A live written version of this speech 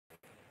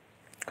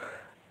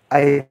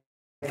I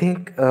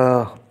think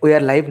we are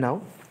live now.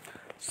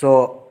 So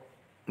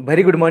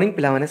very good morning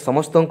पिलामाने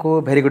समस्तों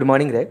very good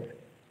morning रे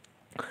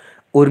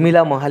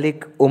उर्मिला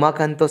महालिक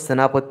उमाकांत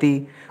सेनापति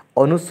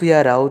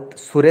अनुसुया राउत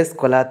सुरेश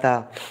कोलाता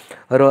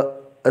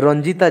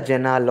रंजिता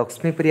जेना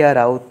लक्ष्मीप्रिया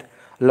राउत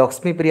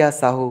लक्ष्मीप्रिया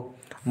साहू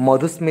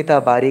मधुस्मिता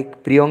बारिक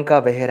प्रियंका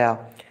बेहेरा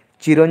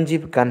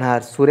चिरंजीव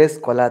कान्हार सुरेश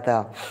कोलाता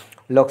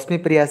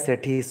लक्ष्मीप्रिया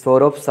सेठी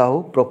Saurabh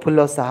Sahu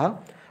Praful Saha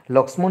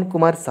Laxman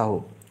Kumar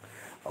Sahu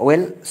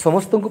well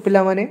समस्त को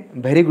पिला माने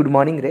भेरी गुड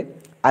मॉर्निंग रे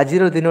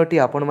आजिर दिनटी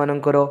आपण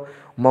मानकर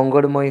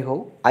मंगलमय हो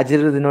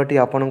आजिर दिनटी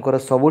आपणकर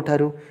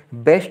सबुठारु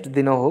बेस्ट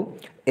दिन हो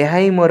यह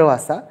ही मोर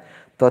आशा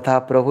तथा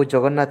प्रभु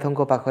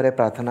जगन्नाथों पाखरे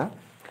प्रार्थना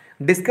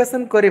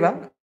डिस्कशन करवा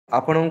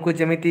आपण को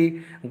जमीती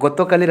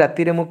गतकाली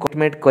राति रे मु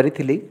कमिटमेंट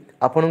करी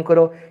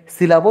आपणकर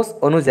सिलेबस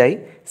अनुजाई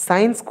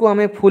साइंस को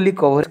आमे फुली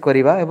कवर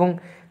करवा एवं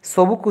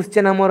सब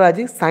क्वेश्चन आमर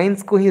आज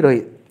साइंस को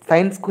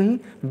ही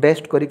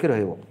बेस्ट करके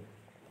रहिबो।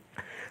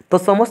 तो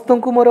समस्त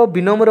को मोर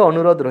विनम्र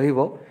अनुरोध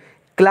रहिबो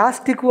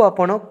क्लास टी को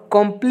आपण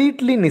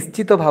कंप्लीटली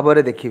निश्चित भाव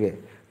में देखिए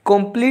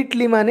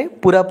कंप्लीटली माने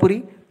पूरापूरी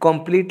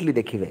कंप्लीटली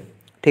देखिए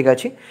ठीक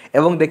अच्छे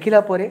एवं देखिला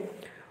परे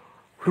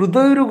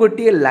हृदय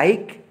गोटे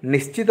लाइक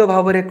निश्चित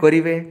भाव में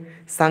करेंगे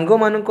सांग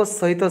मानक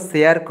सहित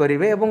शेयर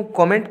करेंगे एवं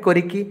कमेंट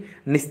करिकी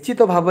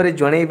निश्चित भाव में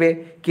जनइबे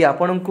कि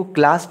आपण को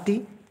क्लास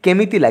टी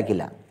केमिति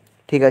लागिला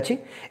ठीक अच्छे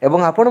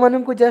एवं आपण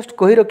मानक जस्ट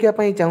कही रखिया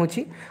पई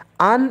चाहूची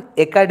आन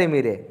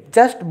एकेडमी रे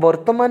जस्ट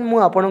वर्तमान मु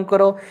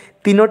आपणकर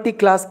तीनोटी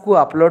क्लास को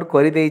अपलोड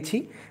कर देछि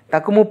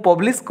ताको मु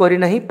पब्लिश करी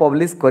नहीं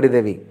पब्लिश कर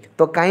देबी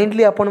तो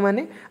काइंडली आपण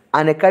माने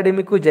आन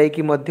एकेडमी को जाई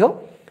कि मध्य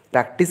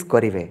प्रैक्टिस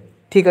करिवे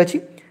ठीक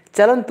अछि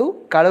चलंतु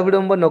काल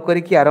विडंब न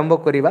करिकी आरंभ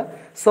करिवा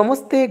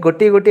समस्ते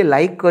गोटे गोटे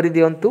लाइक कर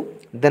दियंतु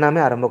देन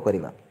आमे आरंभ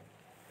करिवा।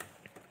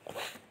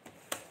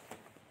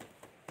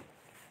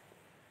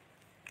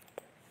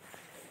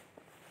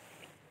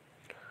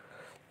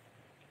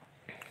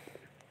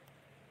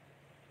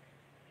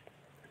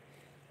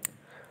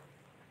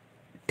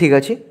 ठीक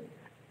अच्छे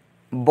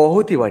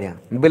बहुत ही बढ़िया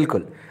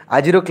बिल्कुल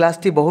आज क्लास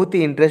टी बहुत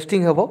ही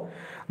इंटरेस्टिंग हम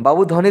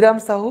बाबू Dhaniram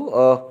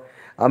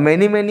Sahu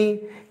many many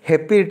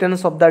happy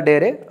returns of the day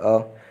रे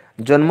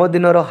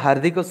जन्मदिन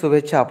हार्दिक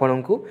शुभेच्छा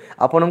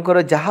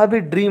आपणकर जहाँ भी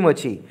ड्रीम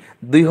अच्छी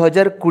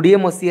 2020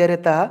 मसीह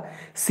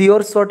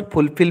सियोर सॉर्ट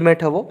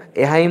फुलफिलमेंट हम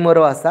यह ही मोर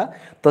आशा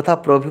तथा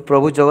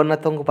प्रभु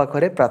जगन्नाथ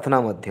पाखरे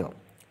प्रार्थना मध्य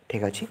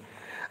ठीक अच्छे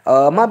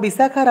माँ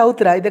विशाखा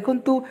राउत राय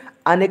देखु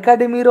अन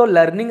एकेडमी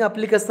लर्निंग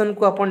एप्लिकेशन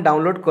को अपन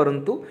डाउनलोड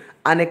करंतु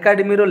अन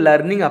एकेडमी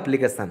लर्निंग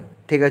एप्लिकेशन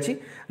ठीक अच्छे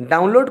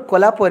डाउनलोड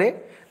कलापर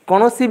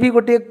कौन सी भी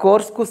गोटे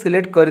कोर्स को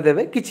सिलेक्ट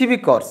करदे किसी भी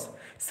कोर्स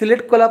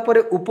सिलेक्ट कलापर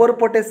ऊपर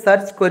पटे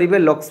सर्च करेंगे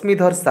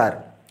लक्ष्मीधर सार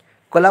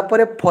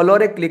कलापर फॉलो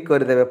रे क्लिक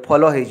करदे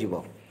फॉलो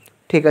हो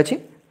ठीक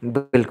अच्छे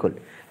बिल्कुल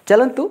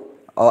चलतु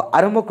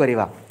आरंभ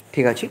करवा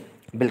ठीक अच्छे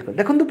बिल्कुल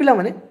देखु पिला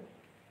माने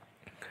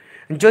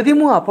जदि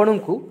मु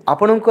आपणको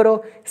आपणकर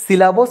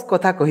सिलेबस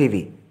कथा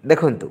कहबी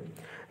देखंतु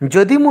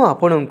जदि मु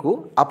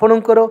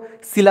आपणकर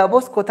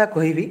सिलेबस कथा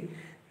कहबी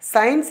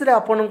साइंस रे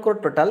आपणकर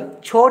टोटाल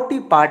 6टी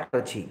पार्ट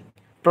अछि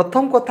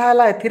प्रथम कथा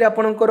हला एथिरे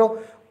आपणकर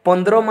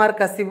 15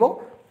 मार्क आसीबो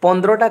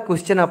 15टा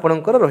क्वेश्चन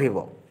आपणकर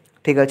रहिबो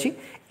ठीक अछि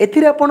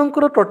एथिरे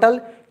आपणकर टोटाल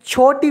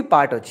 6टी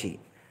पार्ट अछि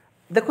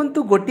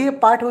देखंतु गोटिए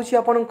पार्ट होछि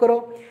आपणकर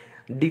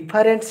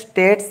different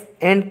states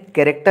and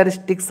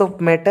characteristics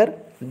of matter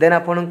then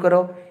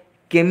आपणकर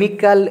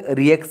केमिकल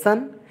रिएक्शन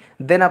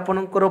देन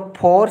आपणकर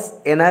force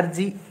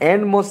energy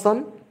and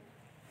motion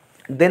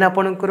then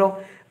आपणकर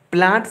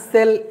plant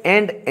cell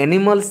and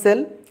animal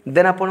cell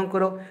then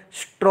आपणकर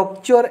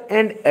structure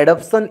and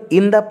adaption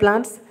in the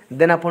plants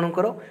then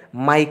आपणकर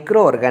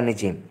micro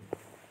organism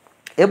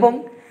एवं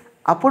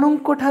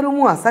आपणको ठारू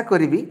मु आशा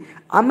करिवि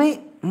आमे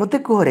मते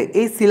कहरे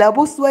ए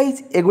सिलेबस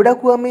वाइज एगुडा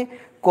को आमे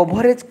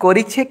कवरेज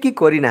करिछे कि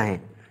करि नाहे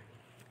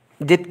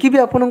जितकी भी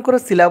आपणकर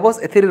सिलेबस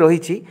एथिरे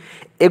रहिछि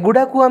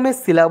एगुडा को आमे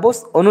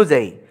सिलेबस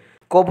अनुजाई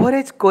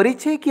कवरेज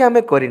करिछे कि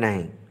आमे करि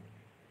नाही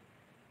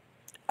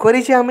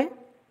करिछे आमे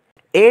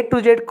A to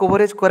Z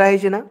कवरेज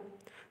कराई ना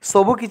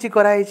सबू किछि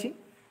कराई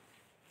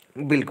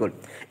बिल्कुल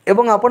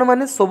एवं आपण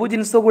माने सबू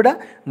जिनस गुडा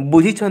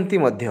बुझी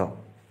मध्य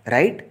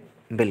राइट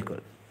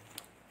बिल्कुल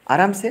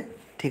आराम से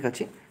ठीक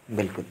अच्छे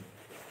बिल्कुल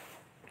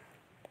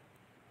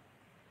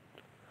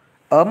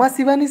माँ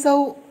शिवानी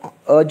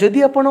साहू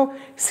जदि आपण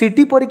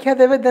सीटी परीक्षा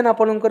देवे देन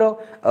आपणकर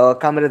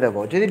काम रे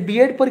देबो जदि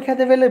बीएड परीक्षा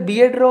देवे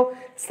बीएड रो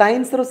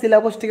साइंस रो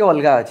सिलेबस टिके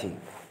अलगा अछि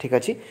ठीक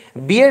अछि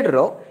बीएड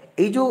रो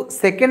ये जो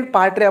सेकेंड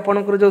पार्ट रे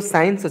आपणकर जो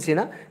साइंस अच्छी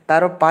ना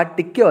तार पार्ट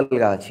टिके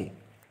अलगा अच्छी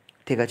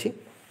ठीक अच्छे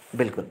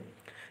बिल्कुल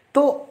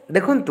तो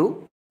देखंतु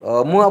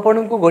मु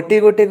आपन को गोटे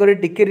गोटे करे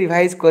टिके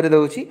रिवाइज कर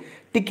दउची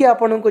टिके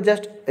आपन को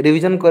जस्ट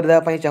रिवीजन कर देबा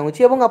पई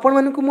चाहूची एवं आपन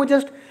माने को मु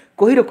जस्ट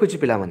कहि रखुची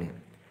पिला माने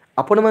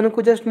आपण माने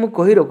को जस्ट मु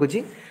कहि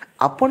रखुची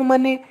आपण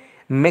माने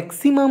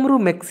मैक्सिमम रु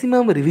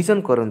मैक्सिमम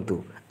रिवीजन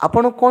करंतु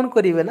आपण कोन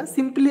करिवे ना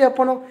सिंपली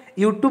आपण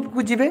यूट्यूब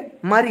को जिवे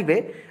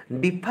मारिवे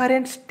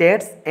different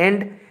states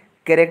and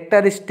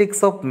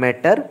characteristics of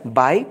matter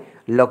bye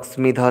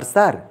Lakshmidhar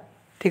सार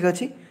ठीक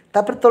अच्छे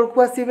तापर तल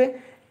को आसवे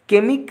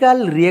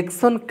chemical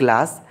reaction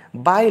class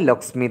bye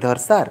Lakshmidhar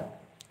sir.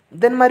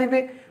 Then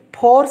मारिबे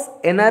force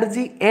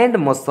energy and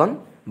motion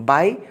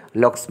bye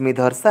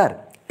Lakshmidhar sir.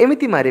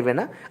 एमिति मारिबे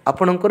ना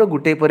आपणकर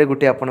गुटे परे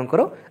गुटे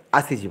आपणकर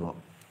आसीजिवो।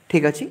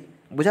 ठीक अछि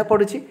बुझा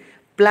पड़ुछि।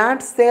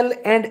 Plant cell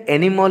and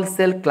animal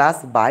cell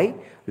class bye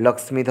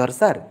Lakshmidhar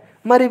sir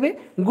मारिबे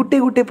गुटे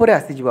गुटे परे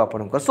आसीजिवो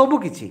आपणकर सबु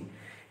किछि।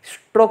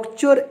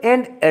 Structure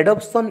and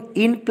adoption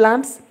in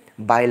plants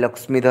by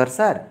Lakshmidhar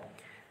sir.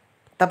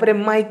 तापरे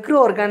micro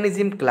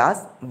organism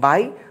class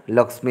bye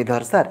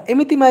Lakshmidhar sir.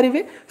 एमिति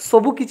मारिबे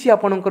सबु किछि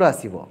आपणकर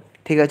आसीबो।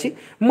 ठीक अछि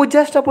मु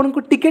जस्ट आपनको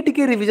टिके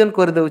टिके रिवीजन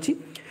कर दउछि।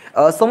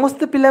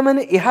 समस्त पिला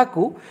माने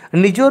एहाकू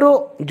निजरो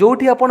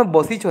जोठी आपण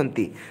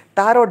बसिछंती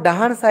तार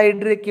डाहाण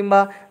साइड रे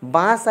किंबा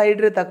बाँ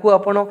साइड रे ताकू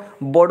आपण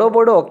बड़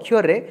बड़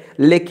अक्षर रे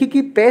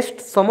लेखिकी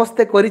पेस्ट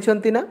समस्ते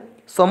करिछंती ना।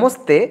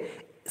 समस्ते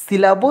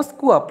सिलाबस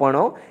को आपण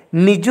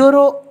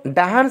निजरो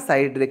डाहाण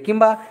साइड रे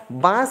किंबा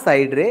बाँ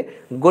साइड रे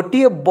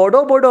गोटिए बड़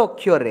बड़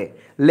अक्षर रे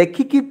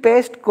लेखिकी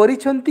पेस्ट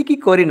करिछंती कि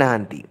करि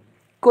नाहंती?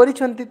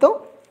 करिछंती तो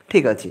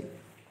ठीक अछि।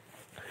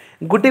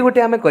 गोटे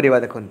गोटे आमे करवा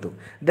देखंतु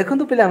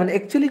देखंतु पिला माने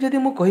एक्चुअली जदि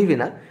मु कहिबी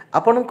ना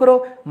आपनकर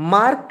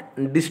मार्क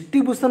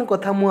डिस्ट्रीब्यूशन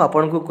कथा मु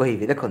आपनको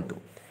कहिबी। देखंतु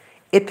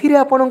एथिरे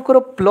आपनकर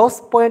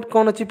प्लस पॉइंट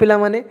कोन अछि पिला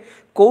माने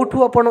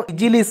कोठु आपण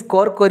इजीली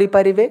स्कोर करि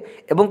परिबे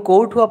एवं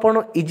कोठु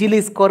आपण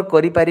इजीली स्कोर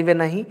करि परिबे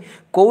नाही,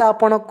 कोठा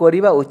आपण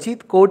करिवा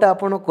उचित कोठा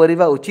आपण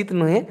करिवा उचित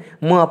नुहे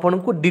मु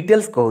आपनको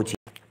डिटेल्स कहूची।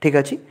 ठीक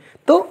अछि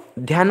तो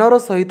ध्यानर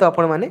सहित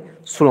आपण माने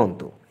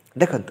सुनंतु।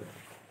 देखंतु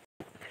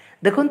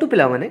देखंतु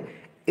पिला माने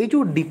ये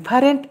जो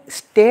different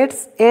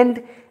states and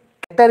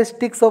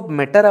characteristics of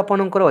matter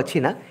आपणकर अच्छी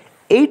ना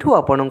एठू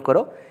आपणकर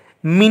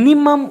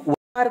मिनिमम 1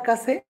 मार्क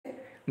आसे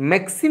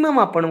मैक्सिमम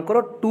आपणकर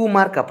 2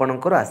 मार्क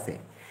आपणकर आसे।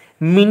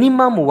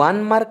 मिनिमम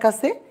 1 मार्क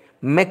आसे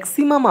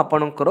मैक्सिमम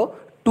आपणकर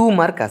 2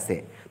 मार्क आसे।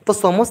 तो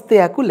समस्ते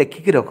याकू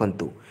लेखिकी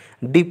रखंतु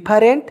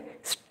different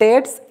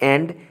states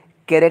and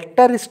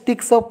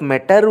characteristics of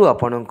matter रु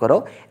आपणकर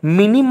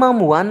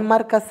मिनिमम 1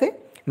 मार्क आसे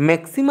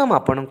मैक्सिमम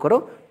आपणकर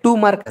 2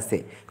 मार्क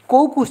आसे।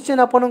 को क्वेश्चन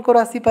आपणकर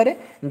आसी पारे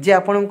जे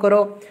आपणकर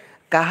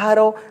कहार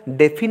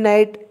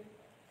डेफिनाइट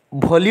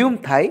वॉल्यूम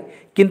थाए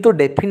किंतु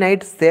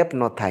डेफिनाइट शेप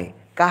न थाए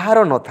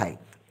कहार न थाए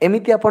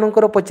एमिति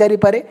आपणकर पचारि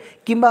पारे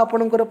किंबा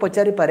आपणकर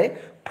पचारि पारे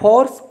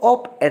force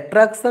of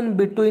attraction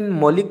between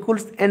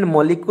molecules and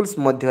molecules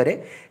मध्य रे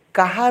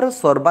कहार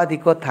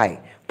सर्वाधिक थाए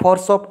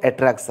फोर्स ऑफ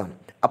अट्रैक्शन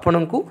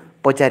आपणको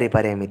पचारि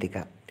पारे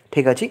एमितिका।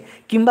 ठीक अछि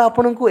किंबा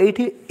आपणको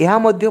एठी एहा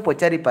मध्य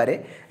पचारि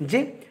पारे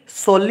जे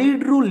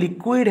सॉलिड रु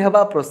लिक्विड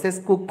हेबा प्रोसेस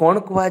को कौन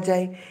कहा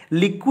जाए,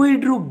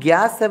 लिक्विड रु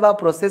गैस हेबा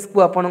प्रोसेस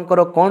को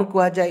आपणकर कौन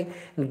कहा जाए,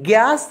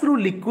 गैस रु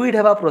लिक्विड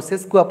हेबा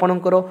प्रोसेस को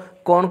आपणकर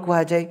कौन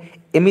कहा जाए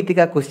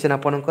एमितिका क्वेश्चन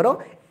आपणकर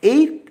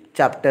एई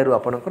चैप्टर रु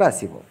आपणकर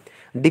आसीबो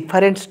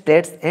different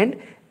states and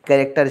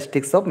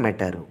characteristics of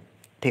matter.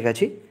 ठीक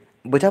अछि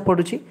बुझा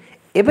पडुछि।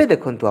 एबे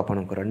देखंतु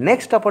आपणकर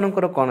नेक्स्ट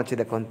आपणकर कोन अछि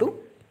देखंतु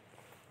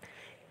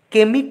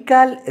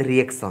केमिकल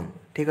रिएक्शन।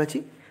 ठीक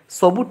अछि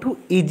सबुठु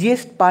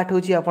इजीएस्ट पार्ट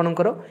होची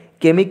आपणकर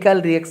केमिकल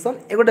रिएक्शन।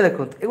 एगोटे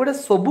देखंतु एगोटे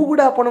सबु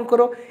गुडा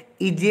आपणकर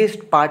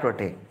इजीएस्ट पार्ट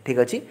अटे। ठीक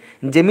अछि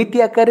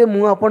जेमिति आकारे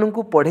मु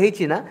आपणको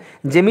पढेइछि ना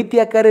जेमिति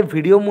आकारे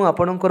वीडियो मु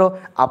आपणकर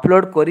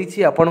अपलोड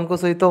करिछि आपणको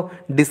सहित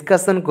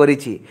डिस्कशन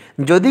करिछि।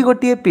 जदि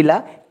गोटिए पिला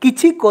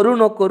किछि करू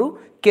न करू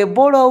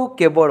केवल आउ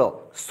केवल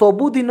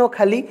सबुदिन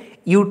खाली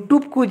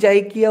यूट्यूब को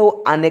जाइकी आउ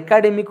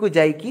अनएकाडेमी को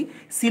जाइकी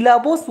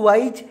सिलेबस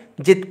वाइज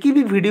जितकी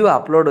भी वीडियो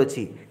अपलोड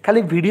अच्छी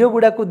खाली वीडियो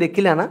गुड़ा को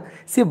देखिला ना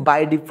सी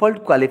by default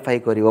qualify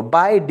करिवो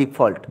by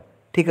default.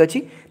 ठीक अच्छी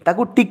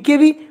ताकू टिके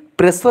भी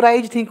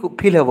प्रेसराइज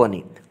फील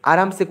हेबनी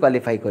आराम से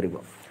क्वालिफाई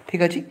करिवो।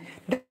 ठीक अच्छी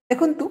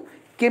देखंतु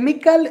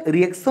केमिकल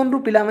रिएक्शन रु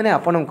पिला माने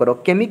आपणकर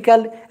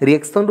केमिकल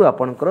रिएक्शन रु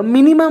आपणकर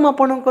मिनिमम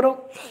आपणकर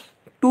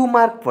 2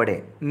 मार्क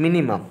पड़े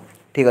मिनिमम।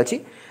 ठीक अच्छी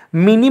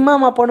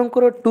मिनिमम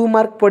आपणकर 2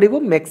 मार्क पड़िबो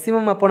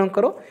मैक्सिमम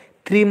आपणकर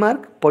 3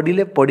 मार्क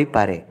पड़िले पड़ी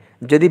पारे।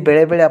 जदि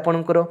बेले बेले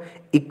आपणकर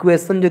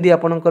इक्वेशन जदि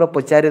आपणकर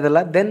पचारि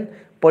देला देन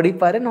पड़ी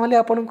पारे नहले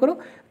आपणकर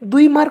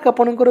 2 मार्क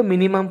आपणकर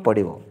मिनिमम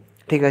पड़िबो।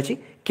 ठीक अछि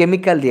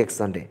केमिकल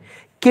रिएक्शन रे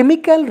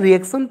केमिकल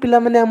रिएक्शन पिला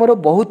माने हमरो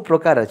बहुत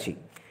प्रकार अछि।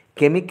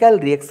 केमिकल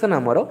रिएक्शन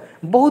हमरो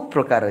बहुत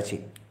प्रकार अछि।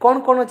 कोन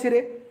कोन अछि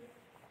रे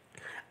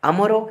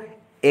हमरो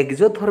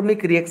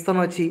एक्सोथर्मिक रिएक्शन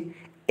अछि।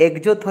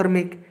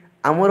 एक्सोथर्मिक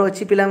हमरो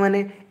अछि पिला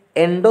माने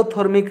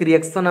एंडोथर्मिक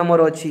रिएक्शन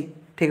हमरो अछि।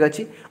 ठीक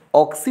अछि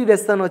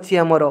ऑक्सीडेशन अछि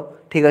हमरो।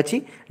 ठीक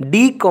अछि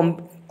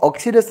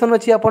ऑक्सीडेशन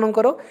अछि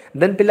आपणकर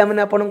देन पिला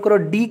माने आपणकर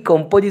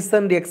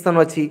डीकंपोजिशन रिएक्शन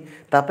अछि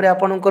तापरे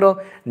आपणकर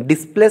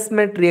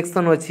डिस्प्लेसमेंट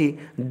रिएक्शन अछि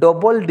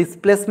डबल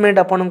डिस्प्लेसमेंट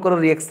आपणकर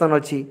रिएक्शन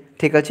अछि।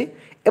 ठीक अछि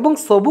एवं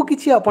सबु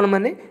किछि आपण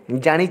माने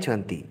जानि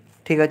छंती।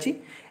 ठीक अछि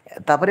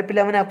तापरे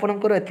पिला माने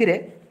आपणकर एथिरे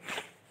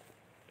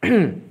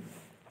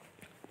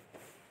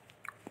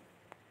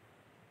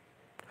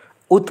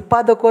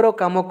उत्पादकर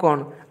काम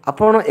कौन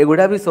आपण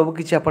एगुड़ा भी सब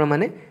किछि आपण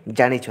माने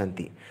जानि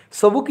छंती।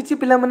 सब किछि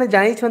पिला माने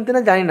जानि छंती ना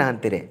जानि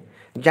नाहंती रे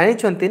जानि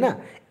छंती ना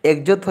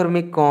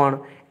एक्सोथर्मिक कौन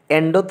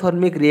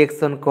एंडोथर्मिक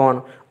रिएक्शन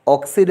कौन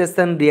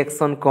ऑक्सीडेशन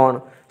रिएक्शन कौन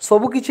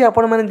सबकिछि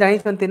आपण मैंने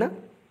जानी ना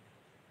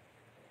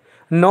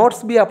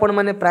नोट्स भी आपण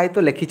मैंने प्राय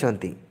तो लिखिं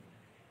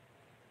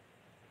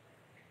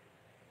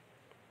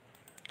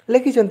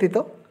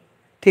तो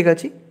ठीक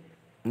अच्छे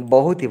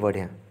बहुत ही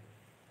बढ़िया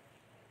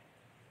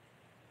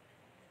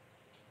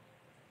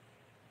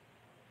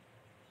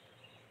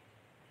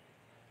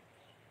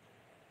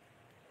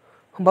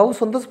बाबू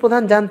संतोष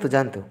प्रधान जानतु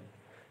जानतु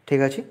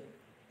ठीक अच्छे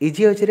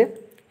इजी अच्छे रे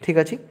ठीक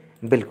अच्छे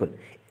बिल्कुल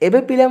एबे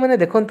पिला माने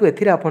देखंतु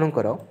एथिरे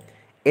आपणकर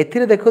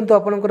एथिरे देखंतु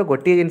आपणकर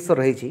गोटे जिनस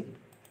रही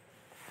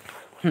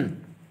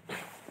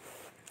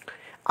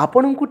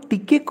आपण को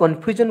टिके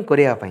कन्फ्यूजन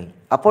करिया पई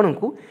आपण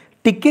को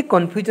टिके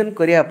कन्फ्यूजन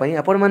करिया पई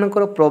आपण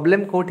मानकर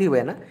प्रॉब्लम कोठी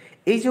हुए ना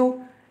ए जो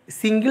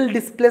सिंगल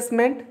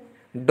डिस्प्लेसमेंट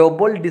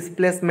डबल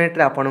डिस्प्लेसमेंट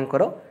रे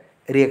आपणकर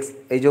रिएक्स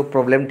ए जो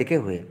प्रॉब्लम टिके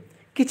हुए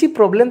किछि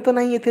प्रॉब्लम तो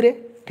नहीं एथिरे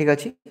ठीक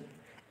अछि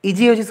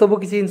इजी अछि सब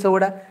किछि जिनस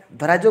गुडा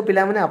धरा जो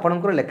पिला माने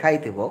आपणकर लेखाई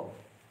थिबो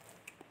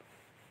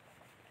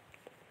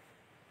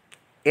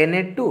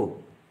Na2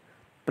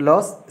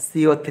 प्लस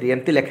CO3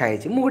 एमती लिखाई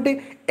मु गोटे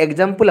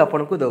एग्जांपल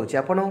आपन को दउछि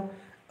आपन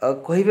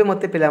कहिबे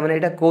मते पिला माने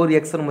एटा को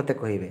रिएक्शन मते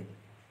कहिबे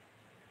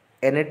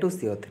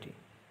Na2CO3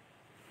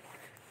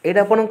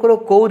 एटा आपनकर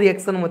को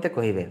रिएक्शन मते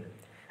कहिबे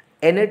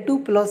Na2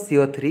 प्लस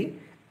CO3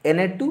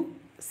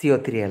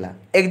 Na2CO3 हैला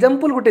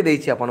एग्जांपल गोटे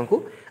देछि आपन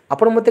को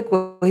आपन मते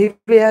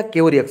कहिबे या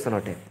के रिएक्शन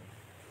अटे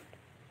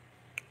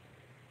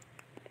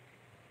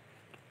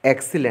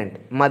एक्सीलेंट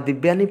माँ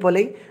दिव्यानी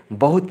पलई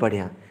बहुत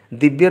बढ़िया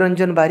दिव्य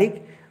रंजन बारिक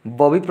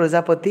बबी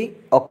प्रजापति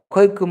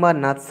अक्षय कुमार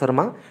नाथ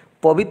शर्मा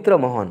पवित्र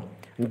मोहन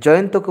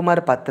जयंत कुमार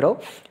पात्र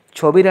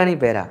छबिराणी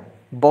बेरा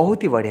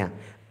बहुत ही बढ़िया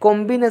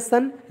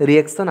कॉम्बिनेशन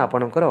रिएक्शन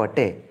आपणकर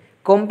अटे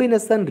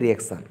कॉम्बिनेशन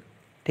रिएक्शन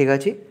ठीक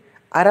अच्छे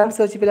आराम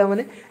से अच्छी पिला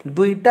माने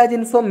दुईटा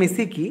जिनस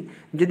मिसिकी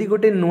जदि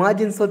गोटे नुआ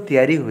जिनस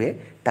तैयारी हुए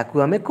ताकू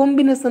आमे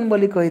कॉम्बिनेशन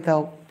बोली कहि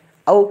थाओ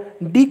आउ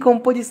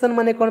डिकम्पोजिशन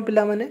माने कौन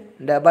पिला माने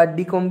बा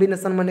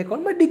डिकम्बिनेशन माने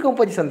कौन बा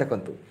डिकम्पोजिशन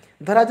देखंतु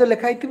धरा जो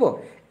लिखाई थिबो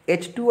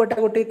H2O टा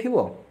गोटे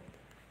थिबो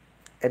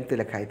एमती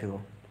लिखाई थिबो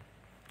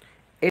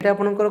एटा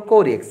आपनकर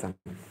को रिएक्शन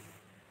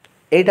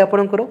एटा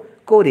आपनकर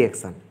को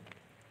रिएक्शन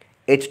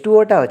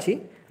H2O टा अछि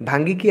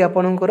भांगी की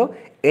आपनकर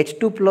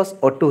H2 प्लस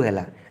O2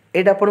 हैला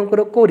एटा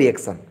आपनकर को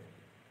रिएक्शन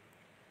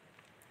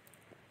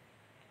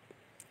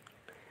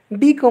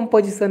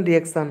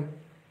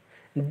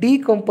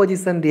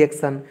डिकम्पोजिशन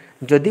रिएक्शन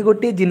जदि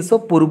गोटे जिनस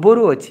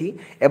पूर्वरु अछि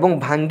एवं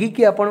भांगी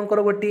की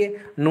आपनकर गोटे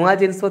नुआ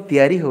जिनस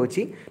तैयारी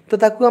होछि तो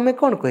ताकू हमें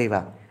कौन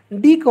कहवा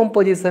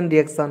डिकम्पोजिशन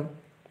रिएक्शन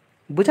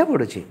बुझा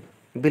पड़ुछि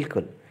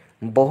बिल्कुल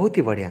बहुत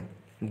ही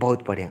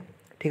बढ़िया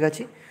ठीक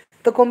अच्छे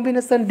तो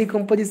कॉम्बिनेशन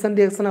डिकम्पोजिशन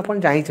रिएक्शन अपन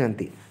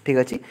जानिछंती ठीक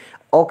अच्छे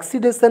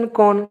ऑक्सीडेशन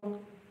कौन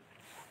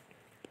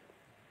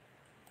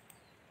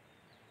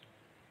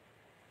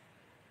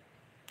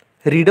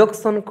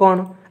रिडक्शन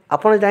कौन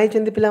आपण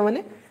जानिछंती पिला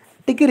माने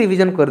टिके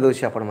रिवीजन कर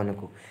दोछि आपण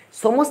मानकु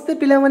समस्त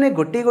पिला माने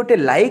गोटे गोटे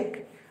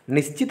लाइक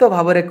निश्चित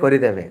भाव में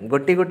करदेवे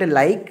गोटे गोटे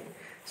लाइक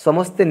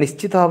समस्ते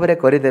निश्चित भाव में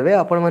करदेवे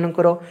आपण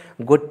मानकर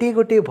गोटे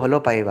गोटे भल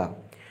पाइबा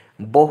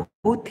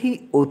बहुत ही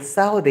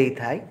उत्साह दे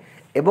थाए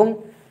एवं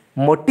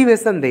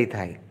मोटिवेशन दे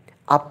थाए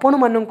आपण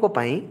मानक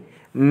पई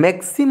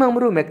मैक्सिमम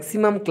रु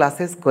मैक्सिमम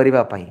क्लासेस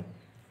करिबा पई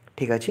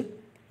ठीक अछि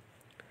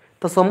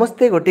तो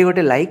समस्ते गोटे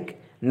गोटे लाइक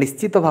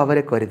निश्चित भाव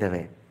में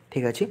करदेवे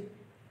ठीक अछि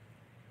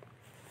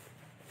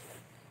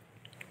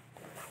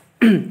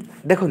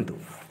देखंतु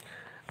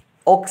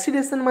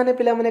ऑक्सीडेशन माने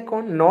पिला माने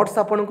कौन नोट्स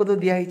आपन को तो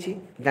दिया हिची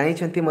जानि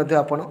छंती मध्ये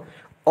आपन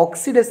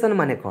ऑक्सीडेशन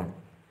माने कौन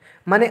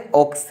माने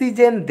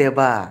ऑक्सीजन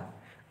देबा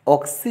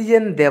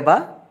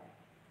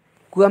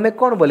को हमें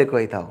कौन बोले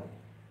कहि थाओ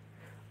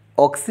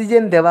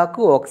ऑक्सीजन देबा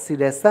को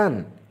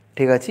ऑक्सीडेशन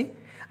ठीक अछि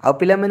आ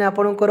पिला माने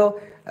आपन को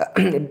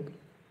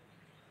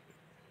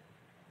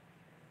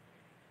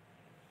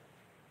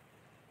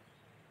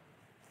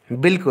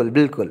बिल्कुल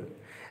बिल्कुल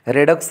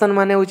रिडक्शन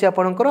माने होची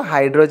आपनकर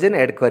हाइड्रोजन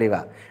ऐड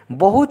करिवा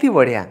बहुत ही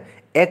बढ़िया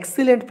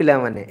एक्सीलेंट पिला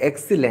माने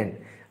एक्सीलेंट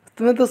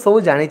तुम्हें तो सब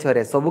जानी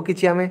छरे सब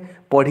किछि हमें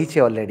पढ़ी छे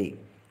ऑलरेडी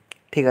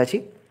ठीक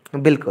अछि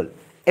बिल्कुल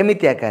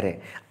एमिति आकार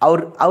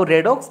आउ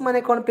रेडॉक्स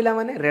माने कौन पिला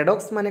माने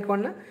रेडॉक्स माने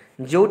कौन ना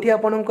जोठी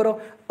आपनकर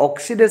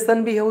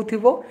ऑक्सीडेशन भी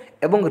होथिबो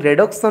एवं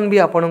रेडक्शन भी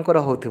आपनकर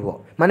होथिबो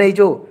माने ए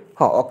जो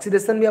हाँ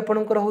ऑक्सीडेशन भी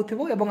आपनकर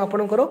होथिबो एवं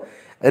आपनकर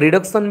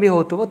रिडक्शन भी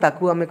होथिबो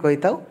ताकू हमें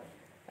कहिताउ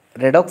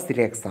रेडॉक्स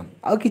रिएक्शन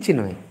आ किछि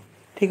नय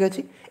ठीक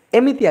अच्छे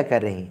एमिति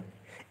आकार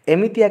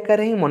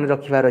ही मन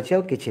रखिबार अछि आ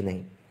किछि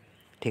नहीं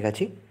ठीक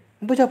अच्छे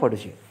बुझा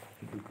पड़ुछि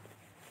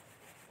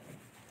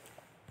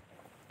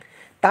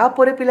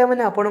तापरे पिला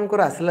माने आपणकर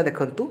आसला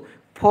देखंतु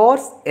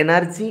फोर्स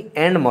एनर्जी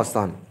एंड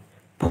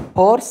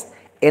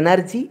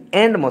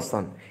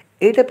मोशन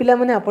एटा पिला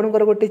माने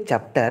आपणकर गोटे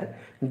चैप्टर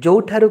जो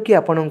ठारू कि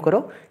आपणकर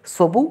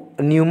सबु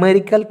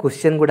न्यूमेरिकल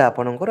क्वेश्चन गुडा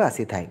आपणकर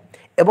आसी थाए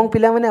एवं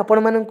पिला माने आपण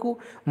मानकु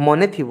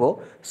मने थिबो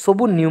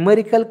सबु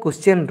न्यूमेरिकल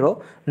क्वेश्चन रो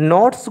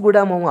नोट्स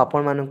गुडा मु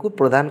आपण मानकु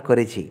प्रदान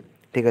करेछि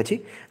ठीक अछि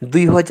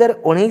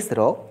 2019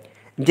 रो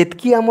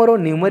जेतकी हमरो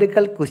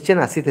न्यूमेरिकल क्वेश्चन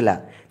आसीथिला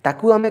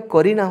ताकू हमें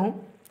करी नाहु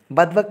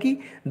बाद बाकी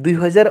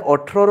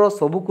 2018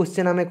 सबू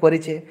क्वेश्चन आम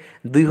करेचे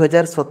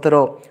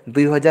 2017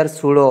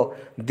 2016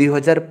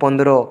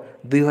 2015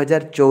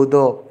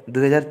 2014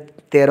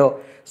 2013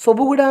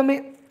 सबू गुड़ा आम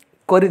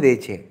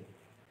करदेचे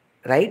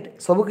राइट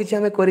सबू किछि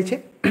आम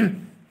करेचे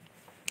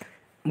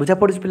बुझा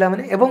पड़ुछ पिला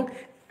माने एवं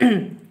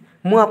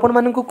मु आपण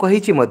मानकु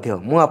कहिछि मध्य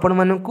मु आपण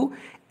मानकु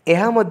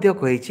एहा मध्य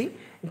कहिछि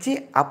जे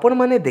आपण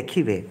माने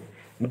देखिबे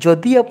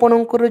जदि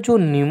आपणकर जो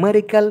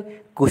न्यूमेरिकल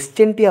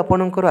क्वेश्चन टी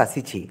आपणकर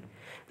आसीछि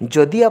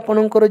जदि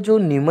आपणकर जो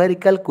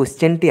न्यूमेरिकल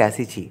क्वेश्चन टी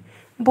आसीछि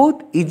बहुत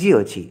इजी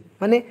अछि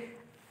माने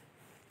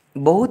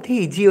बहुत ही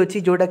इजी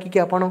अच्छी जोटा कि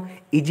आपण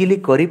इजिली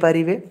करि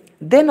पारिबे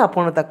देन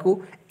आपण ताकू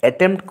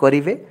अटेम्प्ट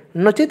करिवे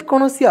नचेत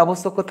कोनोसी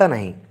आवश्यकता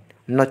नाही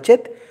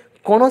नचेत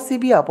कोनोसी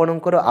भी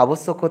आपणकर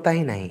आवश्यकता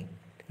ही नाही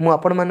मु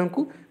आपण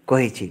मानकू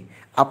कहिछि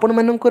आपण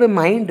मानकर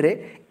माइंड रे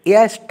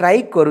या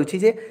स्ट्राइक करूछि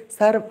जे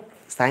सर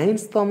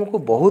साइंस तो हमको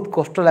बहुत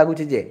कष्ट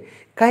लागुछि जे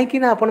कहीं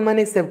ना आपण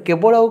माने से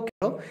केवल आउ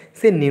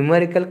से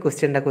न्यूमेरिकल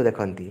क्वेश्चन टाको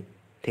देखंती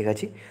ठीक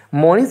अच्छे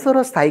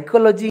मनीषर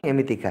साइकोलोजी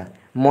एमितिका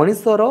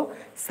मनीषर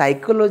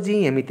साइकोलोजी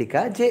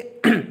एमितिका जे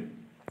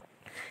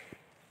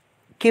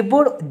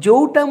केवल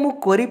जोटा मु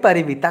करि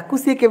पारिबी ताकू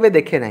से केबे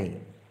देखे नाही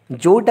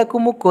जोटा को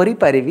मु करि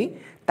पारिबी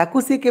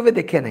ताकू से केबे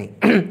देखे नाही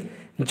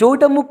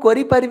जोटा मु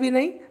करि पारिबी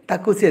नाही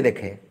ताकू से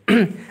देखे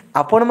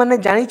आपण माने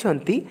जानि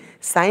छंती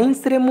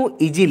साइंस रे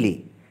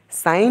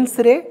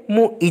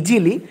मु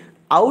easily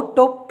out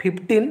of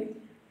 15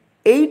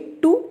 8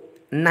 to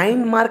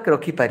 9 mark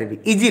रखी पारिबी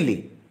इजीली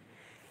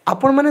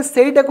आपण माने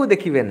सेटा को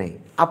देखिबे नहीं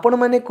आपण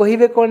माने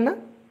कहिबे कोन ना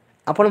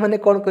आपण माने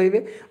कोन कहिबे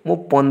मु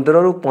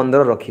 15 रु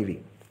 15 रखिबी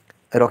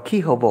रखी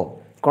होबो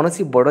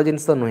कोनोसी बड़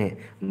जिंस नुहे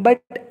बट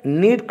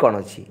नीड कोन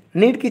अछि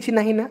नीड किछि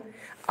नाही ना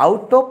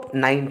आउट ऑफ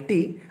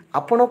 90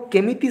 आपण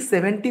केमिति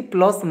 70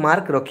 प्लस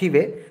मार्क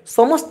रखिबे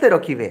समस्ते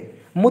रखिबे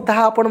मु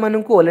ताहा आपण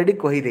माननकु ऑलरेडी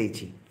कहि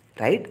देइछि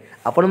राइट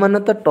आपण मन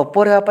तो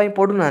टॉपर हेबा पई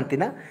पडु नांती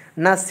ना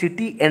ना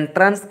सिटी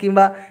एंट्रांस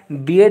किंबा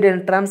बीएड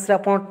एंट्रांस रे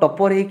आपण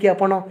टॉपर हे कि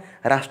आपण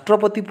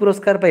राष्ट्रपति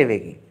पुरस्कार पाइबे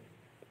कि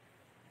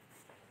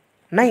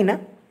नहीं ना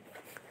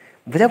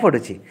बुझा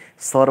पड़ुछि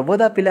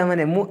सर्वदा पिला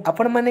माने मु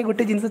आपण माने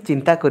गोटे जिंस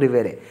चिंता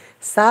करिवे रे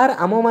सार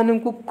आम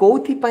माननकु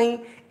कोथि पई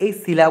ए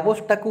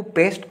सिलेबस टाकू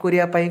पेस्ट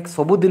करिया पई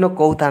सब दिन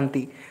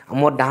कहउथांती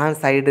हमर डाहां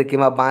साइड रे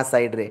किंबा बां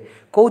साइड रे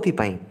कोथि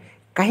पई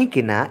कहीं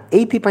कि ना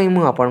एथि पई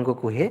मु आपण को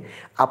कहे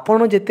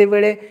आपण जेते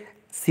बेले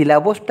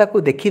सिलेबस टाकू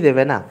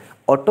देखिदेवे ना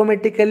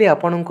ऑटोमेटिकली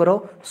आपणकर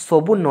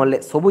सबू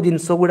नॉलेज सबू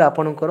जिनस गुड़ा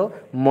आपणकर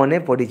मने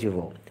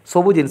पड़ीजिवो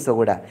सबू जिनस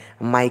गुड़ा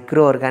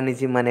माइक्रो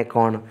ऑर्गेनिज्म माने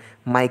कौन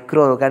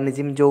माइक्रो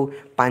ऑर्गेनिज्म जो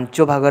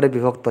 5 भाग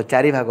विभक्त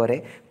 4 भाग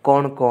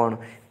कौन कौन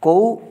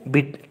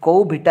कौ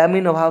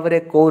विटामिन अभाव रे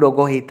कौ रोग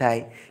होता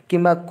है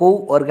किंबा कौ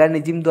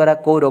ऑर्गेनिज्म द्वारा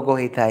कौ रोग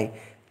होता है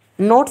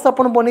नोट्स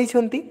आपण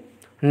बनई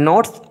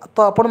नोट्स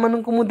तो आपण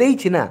मानकु मु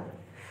देइछि ना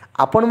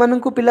आपण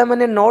मानकु पिला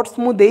माने नोट्स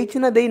मु देइछि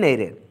ना देइ नै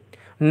रे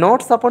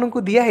नोट्स आपण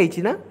को दिया है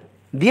ना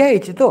दिया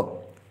है तो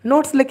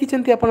नोट्स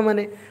लिखिं आपण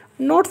मैंने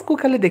नोट्स को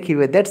खाली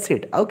देखिए दैट्स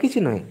इट आउ किसी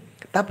नुहे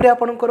तापर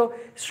आपणकर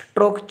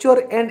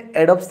structure and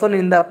adaption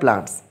in the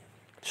plants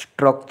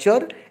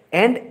structure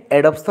and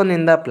adaption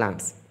in the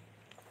plants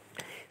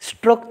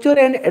structure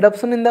and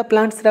adaption in the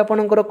plants रे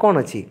आपणकर कौन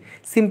अच्छी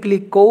सिंपली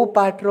कौ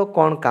पार्ट रो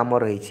कौन काम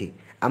रही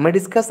आम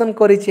डिस्कसन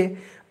करें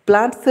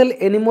प्लांट सेल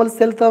एनिमल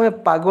सेल तो आम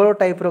पागल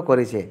टाइप रो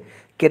करें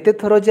केते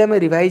थर जे आम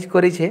रिवाइज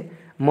करें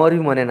मोर भी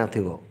मने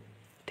नथिबो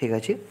ठीक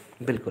अच्छे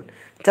बिल्कुल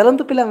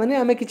चलतु पिला माने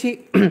आमे किछि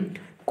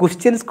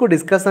क्वेश्चंस को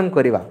डिस्कशन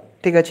करिबा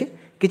ठीक अच्छे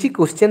किछि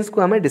क्वेश्चंस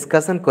को आमे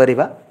डिस्कशन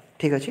करिबा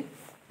ठीक अच्छे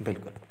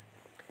बिल्कुल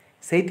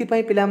सेति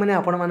पई पिला माने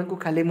आपण मानकु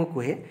खाली मु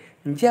कहे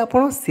जे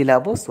आपण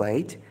सिलेबस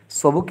वाइज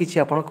सब किछि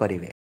आपण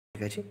करिवे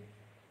ठीक अच्छे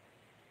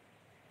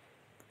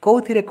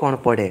कोथिरे कोन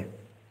पड़े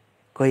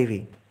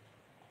कहबी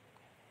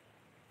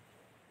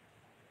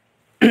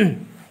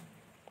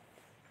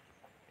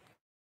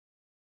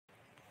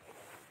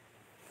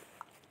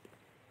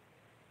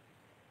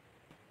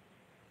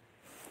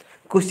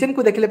क्वेश्चन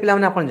को देखले पिला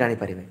माने आपण जानि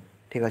परिबे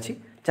ठीक अछि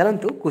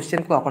चलंतु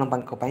क्वेश्चन को आपण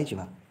पांक पई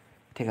जिबा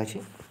ठीक अछि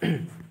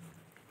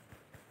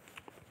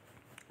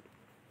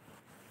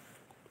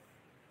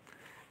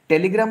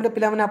टेलीग्राम रे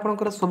पिला माने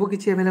आपणकर सब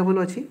किछि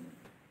अवेलेबल अछि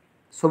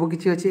सब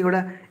किछि अछि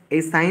एगोडा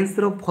ए साइंस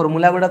रो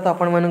फार्मूला गोडा तो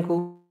आपण मानकु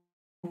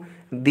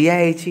दिया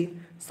हेछि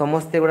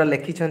समस्त गोडा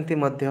लेखि छंती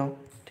मध्य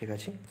ठीक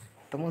अछि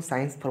तो मो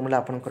साइंस फार्मूला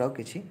आपणकर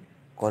किछि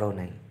करो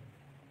नाही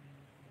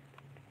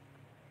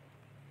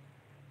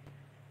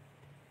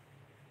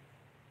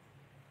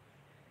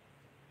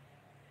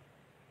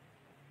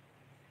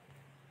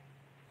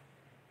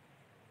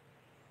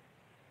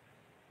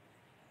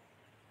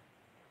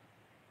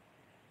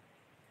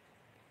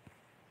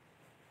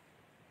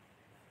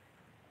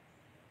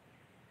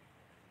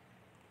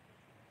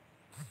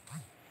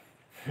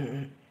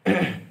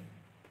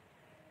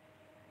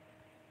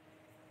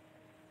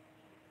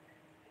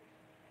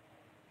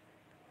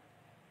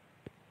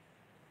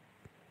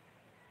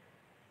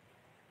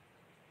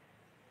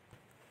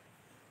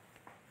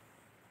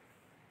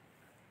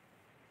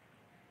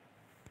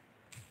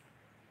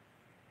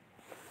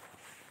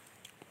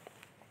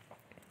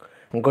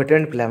गोटे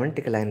मिनट पिला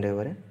टिके लाइन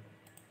रही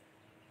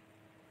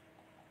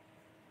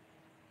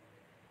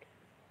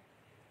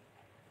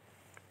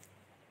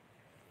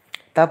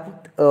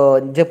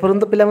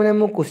जेपर्यंत पिला माने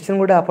मु क्वेश्चन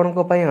गोटे आपण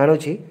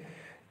आणुची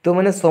तो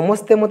मैंने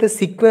समस्ते मते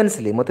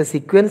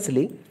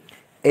sequentially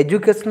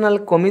educational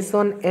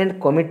commission and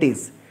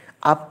committees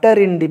after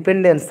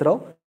independence row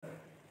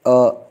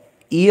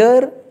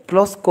year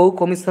plus को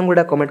कमिशन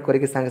गुड़ा कमेंट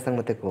करके सांगे सांगे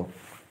मते को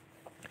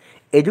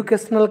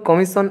educational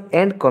commission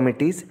and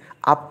committees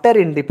after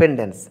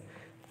independence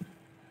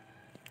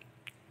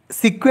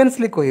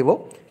sequentially कहबो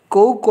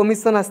को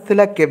कमिशन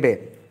आस्थिला केबे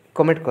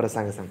कमेंट करो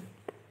सांगे सांगे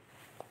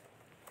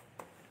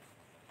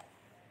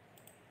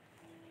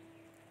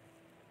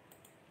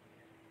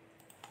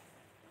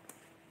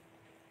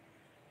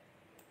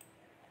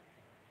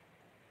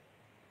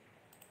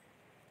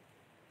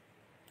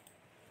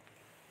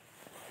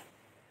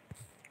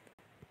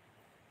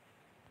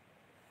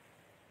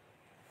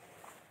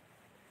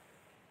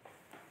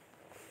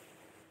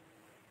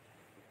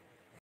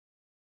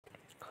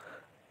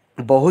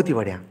बहुत ही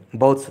बढ़िया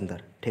बहुत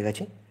सुंदर ठीक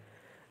अच्छे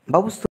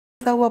बाबू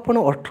साहू आप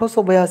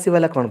 1882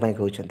 वाला कौन पाई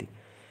कहते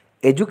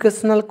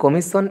educational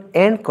commission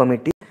and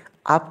committee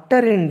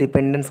after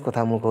independence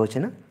कथा मु कहूँ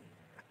ना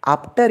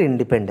आफ्टर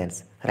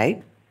इंडिपेंडेंस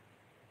राइट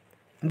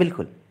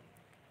बिल्कुल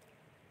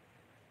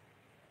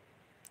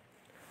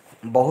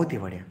बहुत ही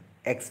बढ़िया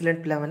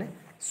एक्सीलेंट पिला माने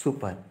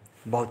सुपर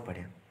बहुत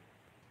बढ़िया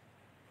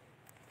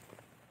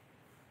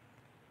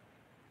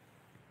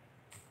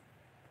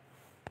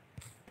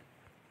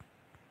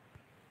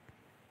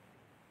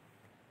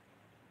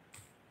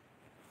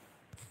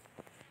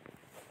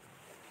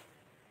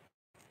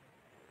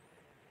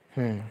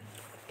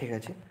ठीक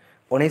अच्छे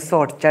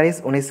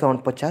 1948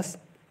 1949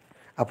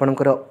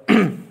 आपणकर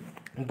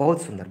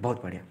बहुत सुंदर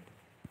बहुत बढ़िया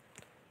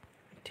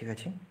ठीक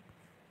अच्छे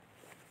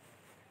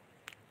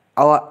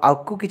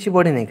आगू किसी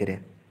बढ़ी नहीं करे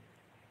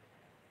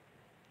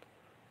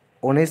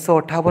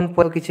 1958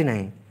 पर किसी ना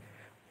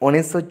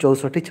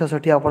 1964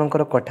 66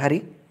 आपणकर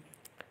कठारी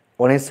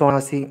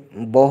 1979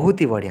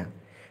 बहुत ही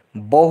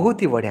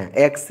बढ़िया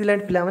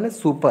एक्सीलेंट पिला माने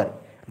सुपर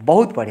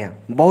बहुत बढ़िया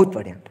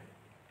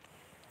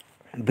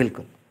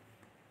बिल्कुल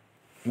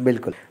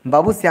बिल्कुल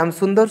बाबू श्याम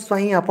सुंदर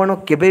स्वाई आपण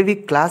केबे भी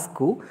क्लास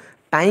को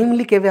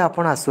टाइमली केबे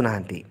आपण आसुना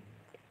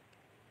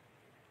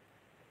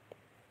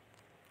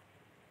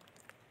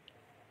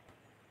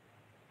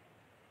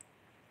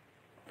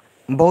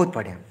बहुत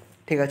बढ़िया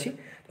ठीक अच्छे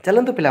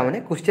चलतु पिला माने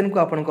क्वेश्चन को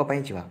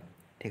आपण जा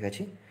ठीक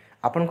अच्छे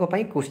आपण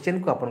क्वेश्चन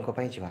को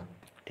आपण जा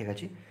ठीक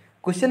अच्छे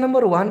क्वेश्चन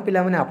नंबर 1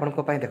 पिला माने आपण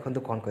देखंतु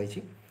कौन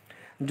कही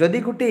जदि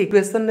गोटे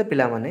इक्वेशन रे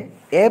पिला माने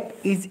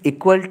f is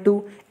equal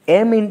to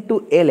m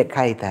into a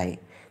लिखाई थाए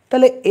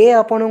ताले ए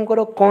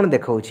आपणकर कौन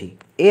देखाऊँ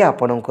ए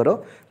आपणकर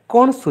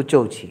कौन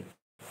सूचाऊँ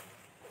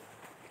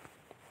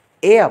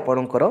ए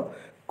आपणकर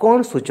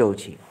कौन सूचाऊँ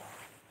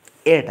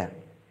एटा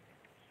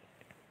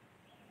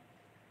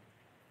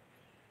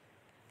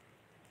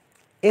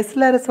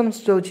acceleration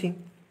सूचाऊँ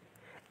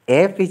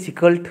F is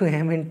equal to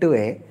M into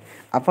ए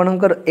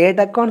आपणकर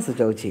एटा कौन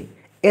सूचाऊँ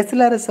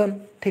एक्सेलरेशन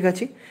ठीक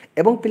अच्छे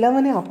एवं पिला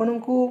माने आपन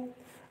को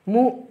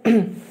मु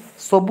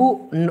सबू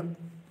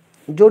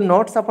जो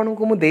नोट्स आपन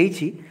को मु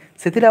देइछि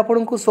सेथिरे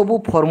आपन को सबू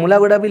फॉर्मूला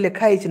गुड़ा भी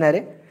लिखा है ना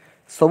रे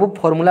सबू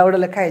फॉर्मूला गुड़ा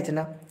लिखा है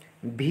ना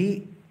v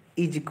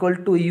is equal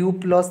to u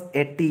plus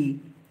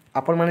eighty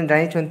आपण माने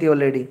जानि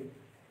ऑलरेडी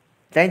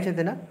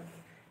जानि ना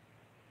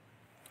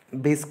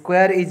v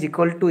square is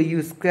equal to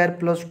u square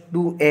plus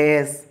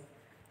 2as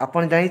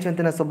आपण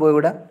जानि ना सब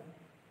एगुड़ा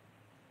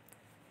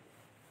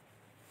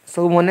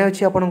सब मन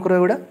अच्छी आपणकर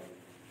एगुड़ा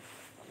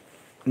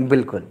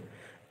बिल्कुल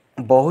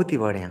बहुत ही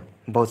बढ़िया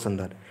बहुत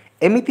सुंदर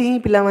एमती ही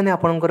पिला माने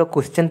आपणकर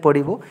क्वेश्चन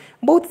पड़ो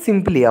बहुत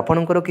सिंपली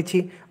आपणकर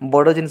किसी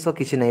बड़ जिनस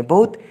किसी ना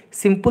बहुत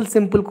सिंपल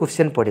सिंपल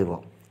क्वेश्चन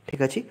पड़ो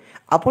ठीक अच्छे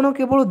आपण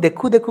केवल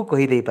देखु देखु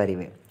कहीदे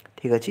पारे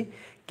ठीक अच्छे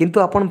किंतु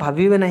आपण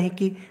भाविबे नहीं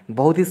कि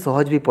बहुत ही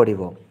सहज भी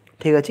पड़ो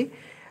ठीक अच्छे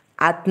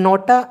 8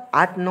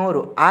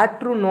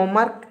 रु 9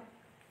 मार्क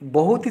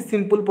बहुत ही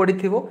सिंपल पड़ी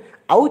थी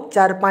आउ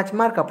 4-5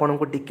 मार्क आपण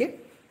को टिके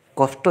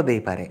कष्ट दे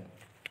पारे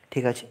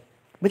ठीक अच्छे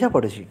बुझा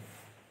पड़ुची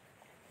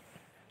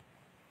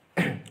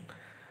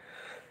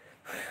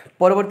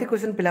परवर्ती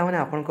क्वेश्चन पिला माने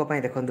आपन को पई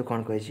देखंतु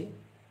कोन कहिछि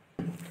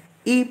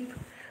if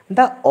the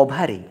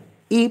ovary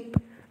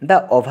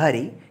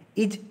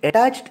is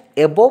attached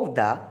above the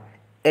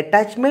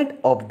attachment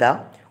of the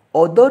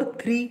other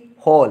 3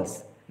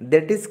 holes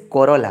that is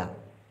Corolla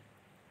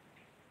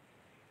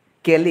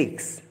calyx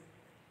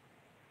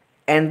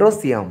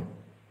androecium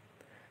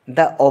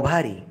the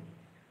ovary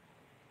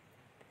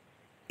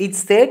is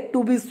said to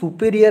be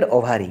superior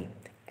ovary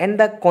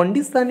and the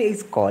condition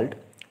is called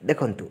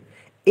देखंतु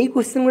ए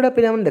question गुड़ा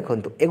पे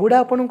देखंतु एगुड़ा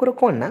आपणकर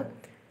कौन ना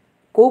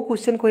को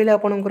question कहले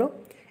आपणकर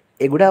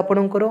एगुड़ा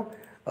आपणकर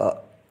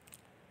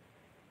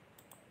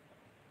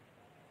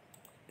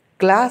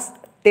क्लास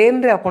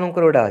 10 रे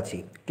आपणकर गोटा अछि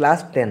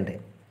क्लास 10 रे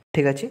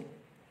ठीक अछि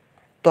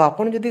तो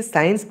आपन जदि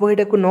साइंस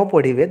बहीटा को न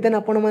पढ़िबे देन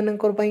आपण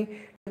मानकर पई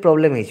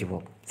प्रॉब्लम हे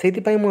जिवो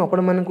सेति पई मु आपण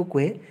मान को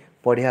कहे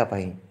पढ़िया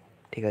पई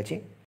ठीक अछि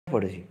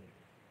पढुछि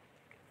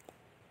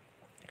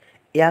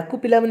या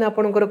पिला माने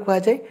आपणकर कह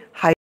जाए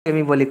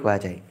हाइपोगेमी बोली कह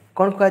जाए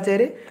कौन कह जाए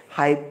रे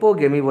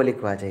हाइपोगेमी बोली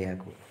कह जाए या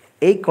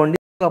एई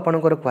कंडीशन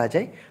आपणकर कह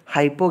जाए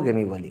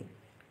हाइपोगेमी बोली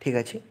ठीक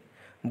अछि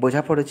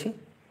बुझा पड़ुछि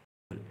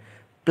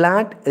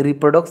प्लांट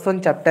रिप्रोडक्शन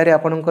चैप्टर रे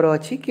आपणकर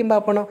अछि किबा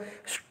आपण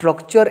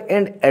structure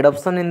and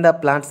adoption in the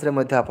plants रे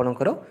मध्ये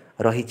आपणकर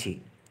रहिछि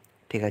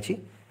ठीक अछि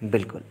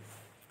बिल्कुल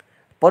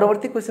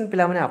परवर्ती क्वेश्चन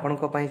पिला माने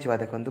आपणको पई छिवा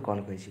देखंतु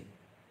कोन कहिछि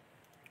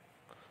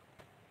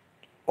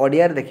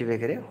ओडियार देखिबे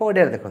करे हो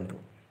ओडियार देखंतु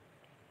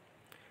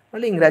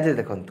नले इंग्रजी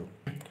देखंतु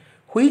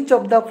which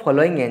of the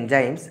following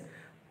enzymes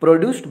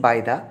produced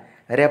by the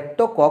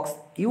रेप्टोकॉक्स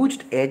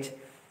used as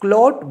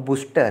clot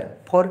booster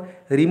for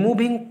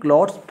removing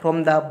clots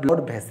from the blood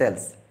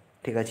vessels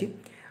ठीक अछि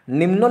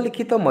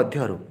निम्नलिखित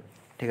मध्यरु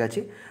ठीक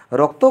अछि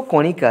रक्त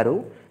कणिकारु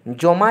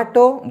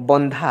जोमाटो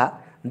बंधा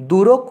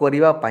दूर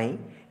करिवा पई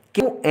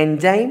क्यों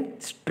एंजाइम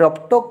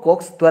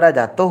स्ट्रेप्टोकॉक्स द्वारा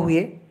जात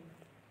हुए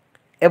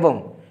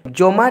एवं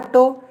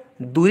जोमाटो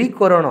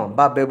दूरीकरण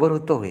बा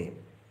व्यवहृत हुए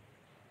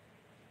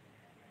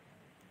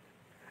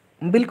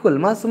बिल्कुल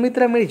माँ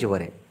सुमित्रा मिल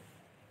जबरे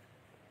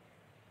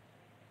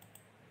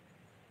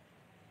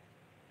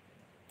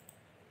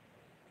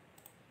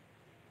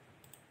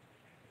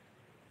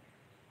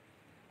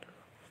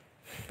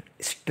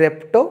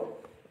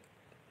स्ट्रेप्टोकिन्स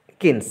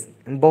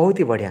बहुत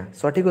ही बढ़िया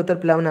सठिक उत्तर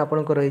पिला माने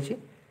आपन को रही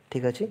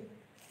ठीक अच्छे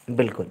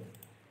बिल्कुल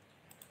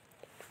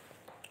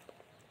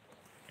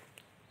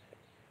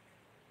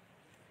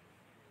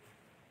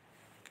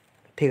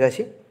ठीक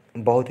अच्छे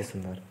बहुत ही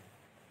सुंदर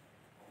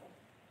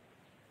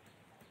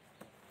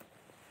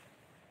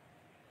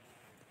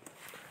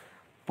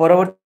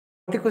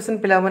परवर्ती क्वेश्चन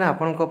पिला माने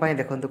आपन को पई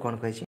देखंतु कोन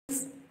कहि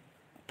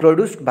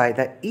produced by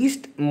the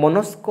east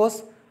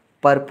मोनोस्कोस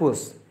purpose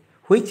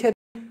which have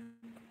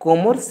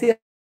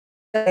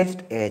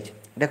commercialised as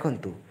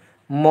देखंतु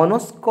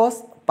मोनोस्कोस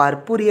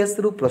पार्पुरियस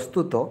रु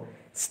प्रस्तुत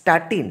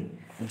स्टाटिन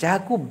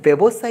जहाकू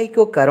व्यावसायिक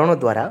कारण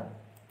द्वारा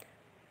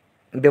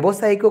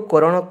व्यावसायिक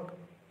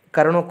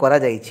कारण करा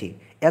जाइछि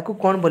याकू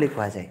कोन बोली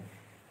कहा जाय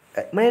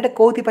माने एटा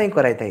कोथि पई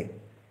कराय थाए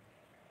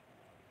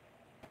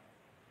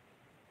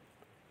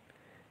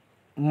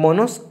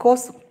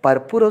मोनोस्कोस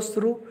पार्पुरस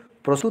रु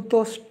प्रस्तुत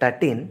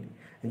स्टाटिन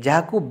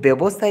जहाकू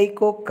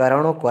व्यावसायिक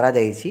कारण करा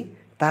जाइछि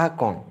ताहा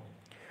कोन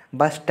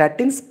बा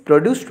स्टाटिन्स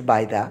produced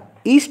by the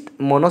east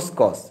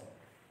मोनोस्कोस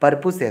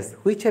पर्पुसेस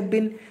which have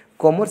been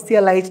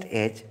commercialised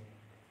as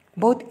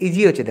बहुत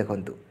इजी अच्छे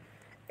देखंतु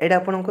एटा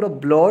आपनकर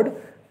ब्लड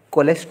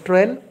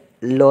कोलेस्ट्रॉल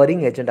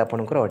लोअरिंग एजेंट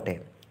आपनकर अटे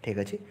ठीक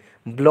अच्छे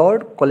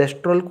ब्लड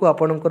कोलेस्ट्रॉल को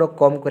आपनकर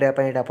कम करिया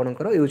पय एटा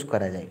आपनकर यूज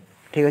करा जाय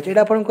ठीक अच्छे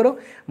एटा आपनकर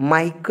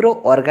माइक्रो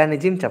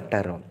ऑर्गेनिज्म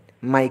चैप्टर रो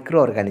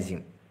माइक्रो ऑर्गेनिज्म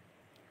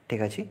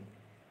ठीक अच्छे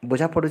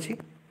बुझा पड़ुछि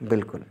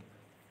बिल्कुल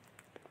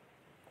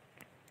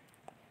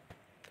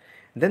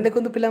देन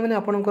देखंतु पिला माने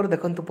आपनकर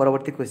देखंतु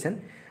परवर्ती क्वेश्चन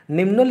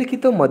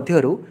निम्नलिखित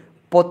मध्यरु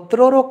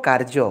पत्रर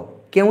कार्य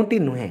केउटी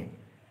नुहे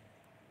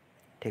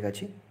ठीक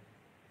अच्छे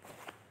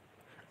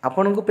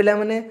आपण को पिला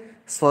माने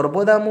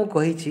सर्वदा मु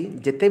कहिछि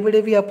जेते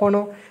बेडे भी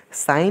आपण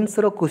साइंस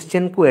रो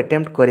क्वेश्चन को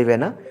अटेम्प्ट करिवे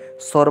ना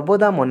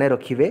सर्वदा मने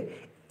रखिवे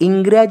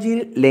इंग्रजी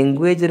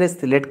लैंग्वेज रे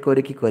सिलेक्ट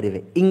करिकि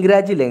करिवे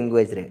इंग्रजी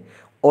लैंग्वेज रे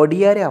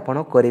ओडिया रे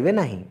आपण करिवे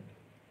नाही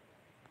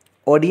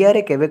ओडिया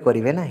रे केबे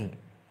करिवे नाही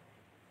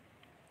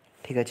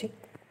ठीक अच्छे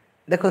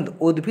देखंतु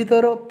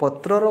उद्भिदर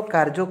पत्रर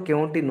कार्य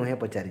केउटी नुहे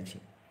पचारिछि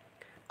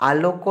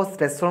आलोक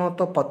श्लेषण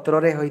तो पत्र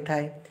रे होई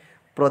थाए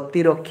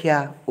प्रतिरक्षा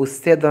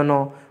उच्छेदन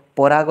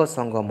पराग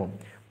संगम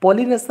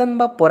पॉलिनेशन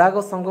बा पराग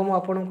संगम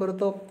आपणकर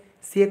तो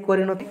सी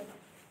करे न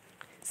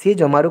सी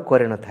जमारू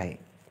करे न थाए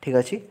ठीक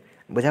अच्छे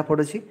बुझा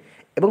पड़ुछि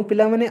एवं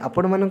पिला माने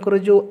आपण मानकर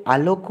जो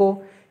आलोक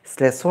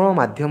श्लेषण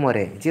माध्यम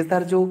रे जे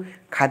तार जो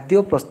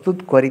खाद्य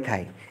प्रस्तुत करि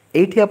थाए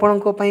एठी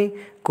आपणक पई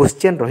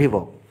क्वेश्चन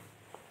रहिबो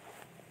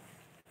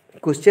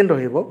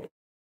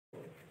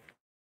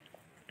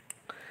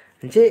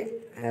जे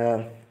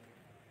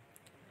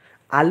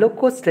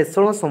आलोक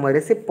श्लेषण समय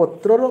से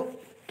पत्रर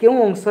क्यों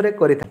अंश रे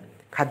करि था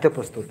खाद्य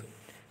प्रस्तुत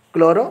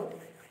chloro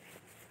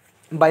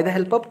by the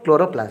help of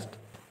chloroplast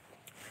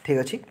ठीक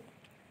अच्छे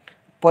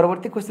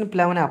परवर्ती क्वेश्चन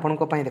पिला माने आपन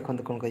को पई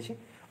देखंतु कोन कहि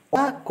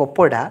आ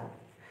कपड़ा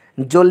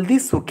जल्दी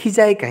सुखी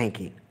जाए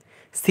कहीं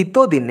शीत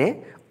दिने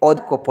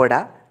अद कपड़ा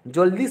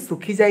जल्दी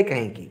सुखी जाए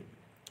कहीं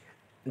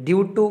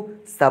due to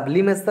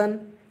sublimation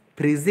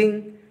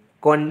freezing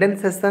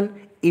condensation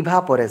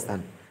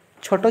evaporation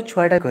छोट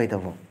छुआटा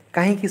कहीदेव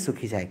कहीं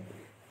सुखी जाए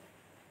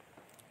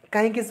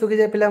कहीं सुखी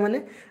जाए पिला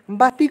माने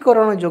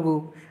बाष्पीकरण जोगु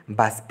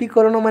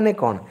बाष्पीकरण माने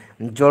कौन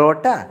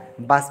जलटा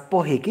बाष्प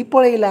होगी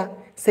पलैला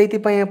से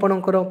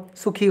आपणकर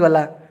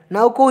सुखीगला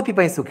ना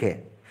कौन सुखे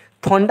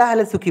थंडा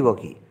हेले सुखिब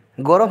कि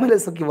गरम हेले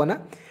सुखिब ना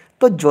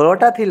तो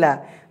जलटा थिला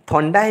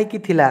थंडा होगी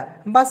थिला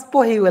बाष्प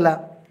होगला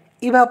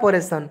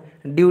इवापोरेशन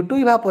ड्यू टू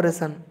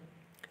इवापोरेशन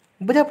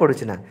बुझा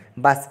पड़ुछि ना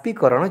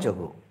बाष्पीकरण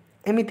जोगु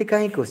एमिति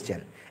कहीं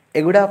क्वेश्चन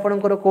एगुड़ा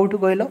आपणकर कौटू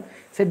कहल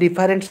से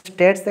different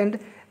states and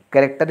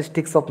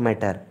characteristics of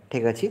matter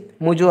ठीक अच्छे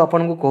मुझे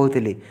आपन को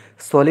कहूली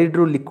सॉलिड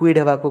रु लिक्विड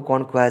होगा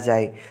कौन कह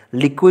जाए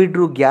लिक्विड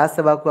रु गैस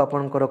होगा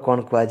आपणकर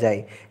कौन कह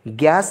जाए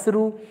गैस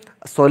रु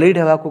सॉलिड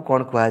हेबा को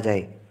कौन कहा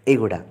जाए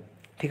एगुड़ा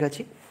ठीक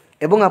अच्छे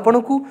एवं आपण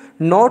को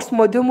नोट्स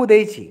मध्य मु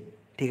देइछि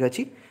ठीक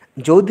अच्छे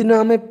जो दिन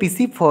आम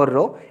PC4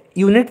 रो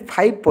यूनिट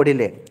 5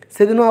 पढ़िले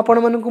से दिन आपण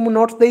मानक मु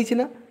नोट्स देइछि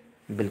ना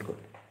बिल्कुल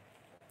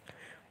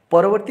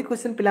परवर्ती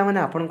क्वेश्चन पिला माने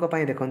आपण को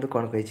पई देखंतु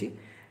कोन कहिछि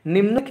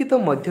निम्नलिखित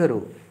मध्यरु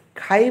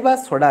खाइबा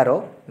सोडार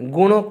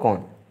गुण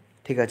कोन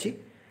ठीक अछि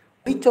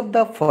which of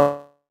the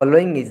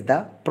following is the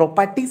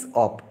properties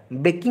of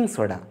baking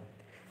soda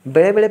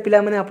बेले बेले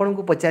पिला माने आपण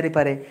को पचारि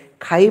पारे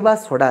खाइबा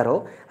सोडार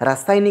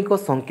रासायनिक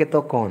संकेत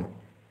कोन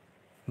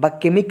बा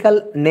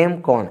केमिकल नेम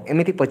कोन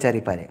एमिति पचारि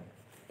पारे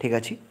ठीक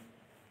अछि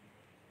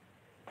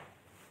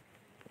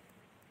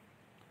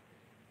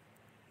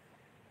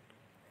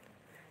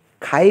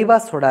खाइबा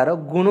सोडार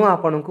गुण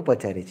आपण को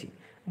पचारि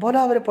भल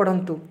भाव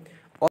पढ़ंतु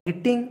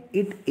eating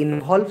it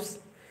involves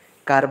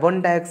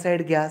carbon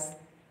dioxide gas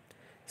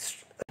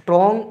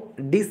strong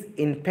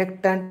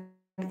disinfectant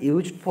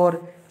used for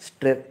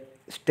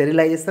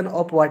sterilization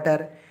of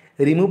water,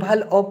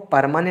 removal of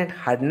permanent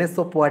hardness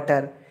of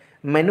water,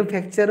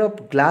 manufacture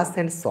of glass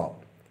and soap.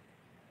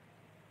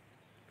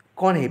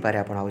 कौन हो पारे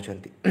आप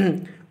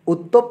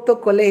उत्तप्त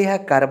कले यह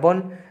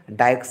कार्बन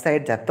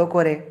डाइऑक्साइड जात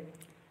करे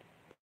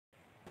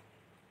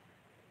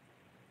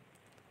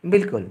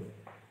बिल्कुल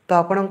तो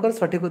आपणकर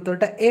सठिक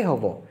उत्तरटा ए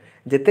हम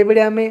जिते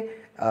बड़े आम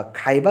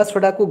खाइबा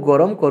सोडा को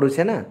गरम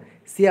करुचे ना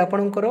सी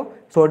आपणकर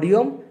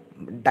सोडियम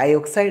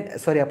डाइऑक्साइड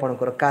सॉरी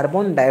आपणकर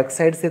कार्बन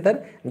डाइऑक्साइड से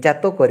तार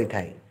जात करि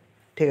थाए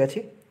ठीक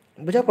अच्छे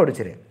बुझा पड़ुछ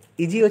रे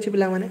इजी अच्छे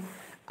पिला माने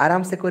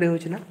आराम से करे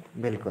होछि ना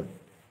बिल्कुल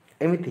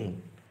एमिति ही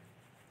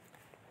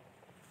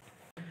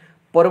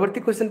परवर्ती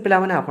क्वेश्चन पिला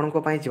माने आपन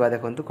को पई जिबा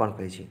देखंतु कोन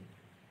कहिछि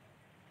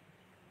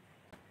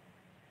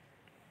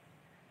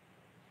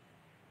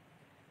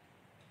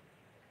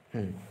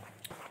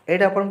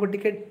एटा आपन को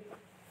टिके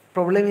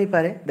प्रॉब्लम ही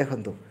पारे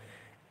देखंतु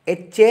a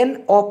chain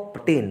of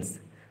proteins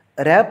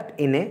wrapped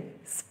in a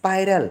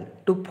spiral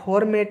to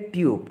form a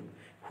tube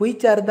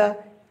which are the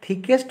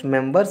thickest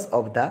members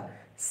of the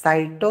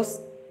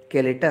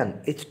cytoskeleton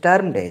is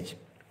termed as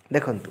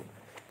देखंतु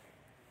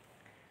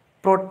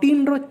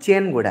प्रोटीन रो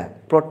चेन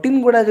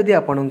गुड़ा जदि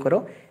आपणकर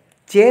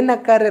चेन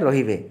आकार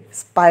रहिबे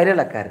स्पाइराल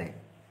आकार रे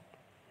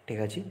ठीक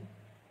अछि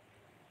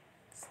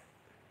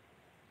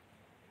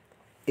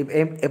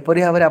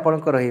एपरि भाव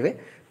आपणकर रहिबे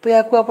तो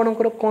याकू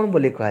आपणकर कोन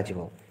बोली कहा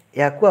जिवो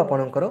याकू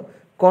आपणकर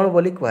कोन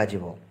बोली कहा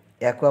जिवो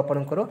याकू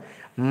आपणकर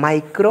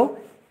माइक्रो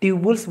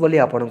ट्यूबुल्स बोली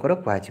आपणकर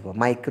कहा जिवो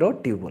माइक्रो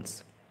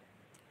ट्यूबुल्स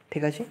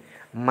ठीक अछि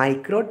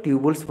माइक्रो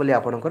ट्यूबुल्स बोली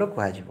आपणकर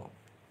कहा जिवो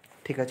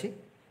ठीक अछि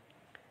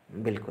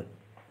बिल्कुल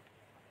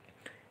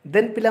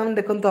देन पिला माने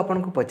देखंतु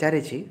आपन को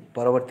पचारे छी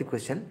परवर्ती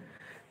क्वेश्चन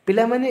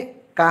पिला माने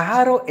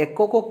काहारो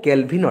एकक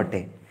केल्विन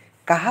अटे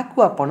काहा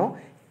को आपण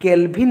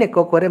केल्विन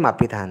एकक रे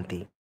मापी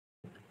थांती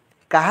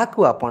काहा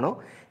को आपण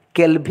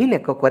केल्विन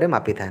एकक रे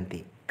मापी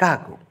थांती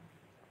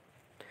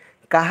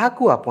काहा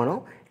को आपण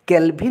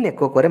केल्विन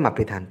एकक रे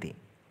मापी थांती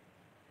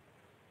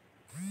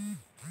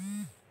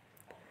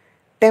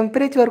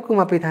टेम्परेचर को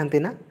मापी थांती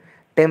ना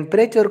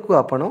टेम्परेचर को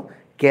आपण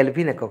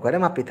केल्विन एकक रे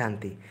मापी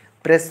थांती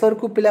प्रेशर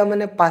को पिला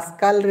माने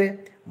पास्कल रे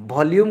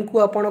वॉल्यूम को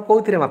आपण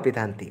कोउथरे मापी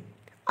थांती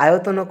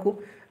आयतन को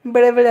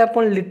बेले बेले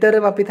आपण लीटर रे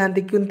मापी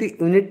थांती किंतु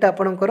यूनिट ता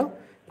आपणकर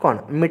कोन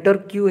मीटर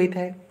क्यू होई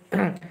थाए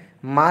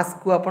मास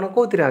को आपण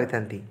कोउथरे मापी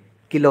थांती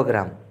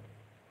किलोग्राम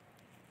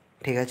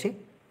ठीक अछि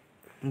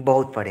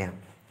बहुत बढ़िया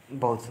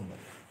बहुत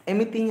सुंदर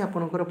एमिति ही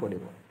आपणकर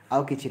पड़िबो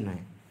आउ किछि नै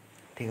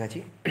ठीक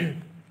अछि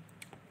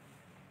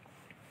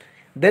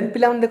देन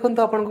पिला मन देखन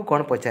तो आपन को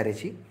कोन पचारे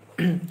छी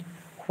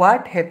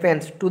what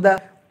happens to the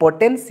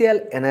potential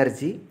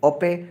energy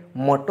of a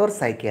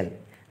motorcycle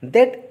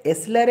that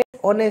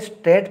accelerates on a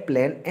straight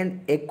plane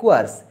and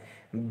acquires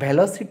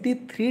velocity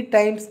 3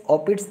 times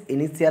of its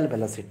initial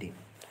velocity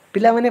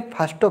पिला माने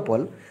first of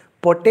all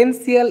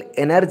potential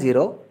energy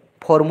row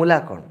formula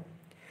cone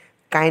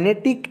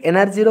kinetic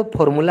energy row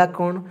formula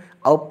कोन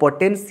और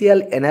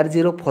potential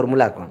energy रो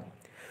formula कोन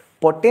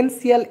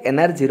potential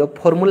energy रो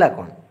formula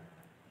कोन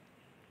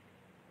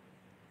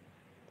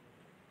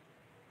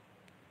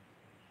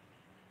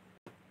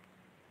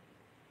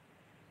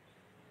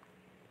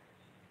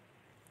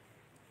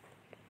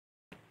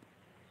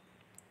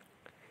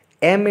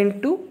m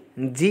into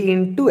g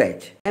into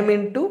h m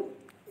into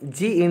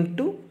g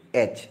into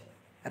h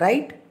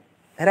right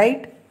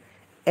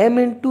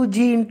m into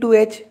g into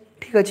h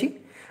ठीक अच्छे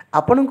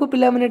आपण को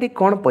पिला माने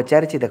कौन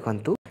पचारे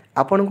देखंतु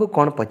आपण को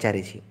कौन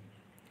पचारे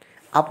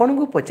आपण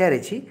को पचारे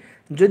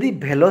जदि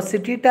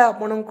वेलोसिटीटा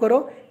आपणकर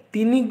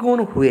 3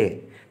 गुण हुए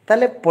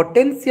ताले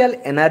पोटेंशियल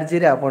एनर्जी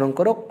रे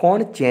आपणकर कौन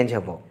चेंज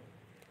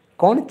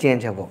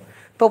हेबो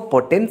तो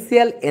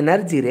पोटेंशियल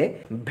एनर्जी रे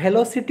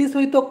वेलोसिटी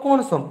सहित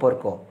कौन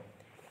संपर्क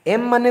m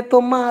माने तो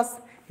मास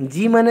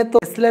g माने तो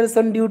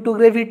एक्सेलरेशन ड्यू टू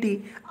ग्रेविटी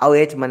आउ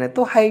h माने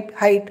तो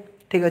हाइट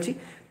ठीक अच्छे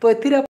तो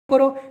एथिरे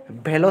आपरो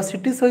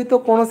वेलोसिटी सहित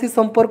कौन सी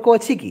संपर्क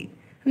अछि कि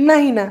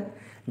नहीं ना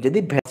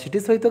जदि वेलोसिटी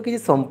सहित किसी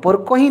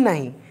संपर्क ही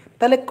नहीं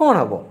ताले कौन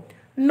हबो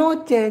नो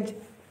चेंज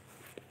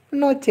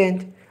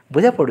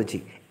बुझा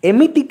पड़ुछि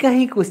एमिति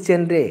काहे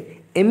क्वेश्चन रे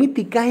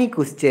एमिति काहे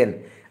क्वेश्चन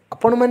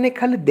आपण मैंने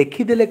खाली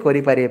देखीदे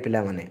करें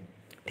पिला माने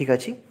ठीक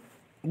अच्छे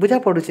बुझा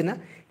पड़ुची ना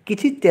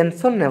किसी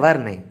टेंशन नेबार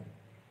नहीं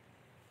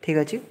ठीक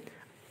अच्छे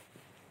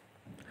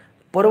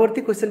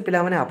परवर्ती क्वेश्चन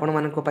पिला माने आपण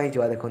मानक पई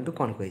जवा देखंतु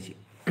कोन कहिछि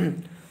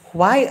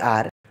why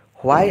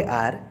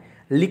are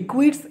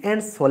liquids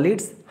and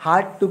solids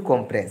hard to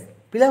compress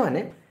पिला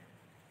माने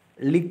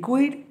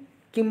लिक्विड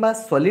किंबा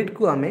सॉलिड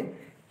को आमे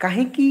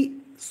काहेकि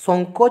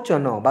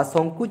संकोचन बा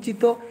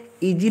संकुचित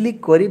इजिली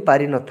करि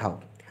पारि न थाओ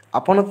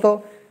आपण तो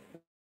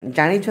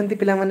जानी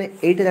पिला माने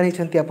एटा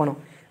जानी आपण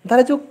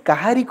धर जो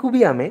कहारी को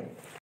भी आमे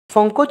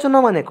संकोचन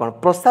माने कौन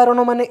प्रसारण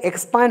माने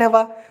एक्सपांड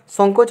हवा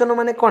संकोचन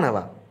माने कौन हवा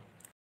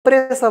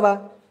प्रेस हवा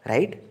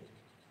राइट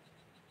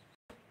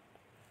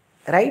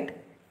राइट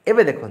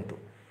एबे देखंतु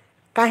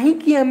काहे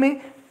कि हमें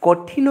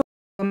कठिन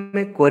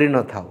हमें करि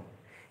न थाओ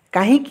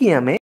काहे कि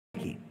हमें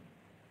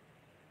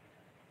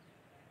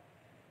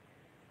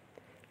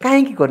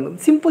काहे कि करन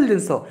सिंपल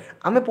जिंस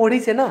आमे पढ़ी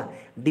छे ना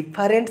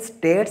different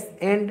states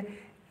and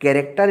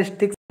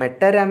characteristics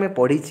matter आमे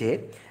पढ़ी छे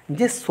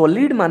जे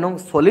सॉलिड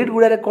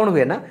गुड़ा कौन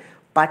हुए ना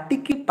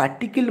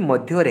पार्टिकल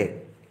मध्य रे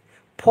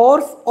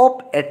फोर्स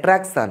ऑफ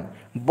एट्रैक्शन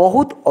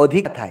बहुत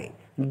अधिक थाए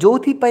जो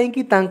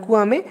कि तांकु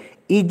आमे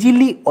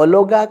इजिली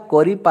अलगा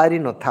करि पारि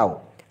न थाओ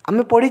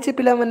आमे पढ़ीचे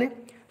पिला माने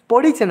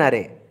पढ़ीचे ना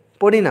रे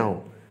पढ़ी ना हो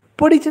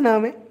पढ़ीचे ना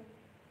आमे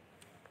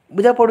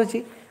बुझा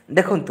पड़ुची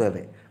देखंतु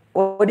एबे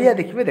ओडिया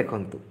देखिबे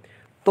देखंतु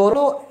तोर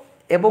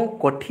एवं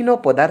कठिन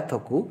पदार्थ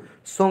को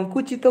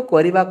संकुचित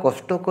करिबा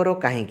कष्टकर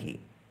काहेकि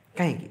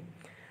काहेकि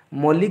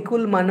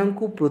मॉलिक्यूल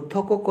मानंकु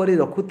पृथक करी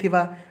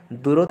रखुथिबा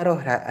दूरतार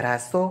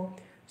ह्रास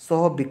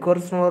सह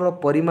विकर्षणर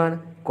परिमाण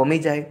कमी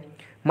जाए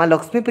माँ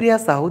लक्ष्मीप्रिया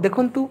साहू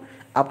देखंतु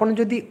आपण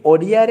जदि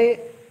ओडिया रे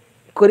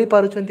करि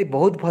पारुछंती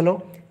बहुत भलो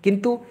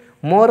किंतु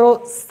मोर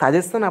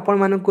सजेशन आपण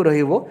मानंकु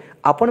रहिबो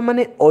आपण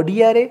माने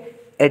ओडिया रे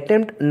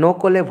अटेम्प्ट न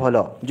कले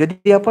भलो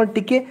जदि आपण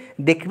टिके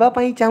देखबा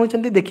पई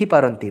चाहुचंती देखि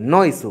पारंती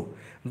नो इशू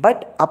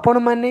बट आपण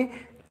माने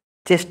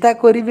चेष्टा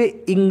करिवे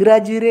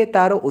इंग्राजी रे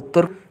तार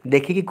उत्तर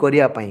देखिकी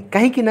करिया पई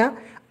काहे कि ना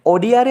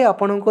ओडिया रे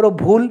आपणकर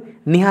भूल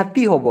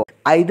निहाती होबो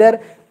आइदर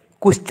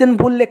क्वेश्चन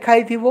भूल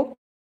लिखाई थिबो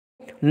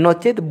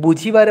नचेत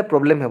बुझीबारे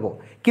प्रॉब्लम हेबो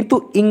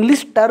किंतु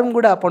इंग्लिश टर्म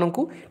गुडा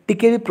आपणकु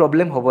टिके भी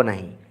प्रॉब्लम होबो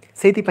नाही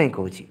सेति पई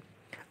कहूची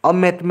और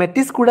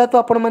मैथमेटिक्स गुडा तो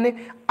आपण माने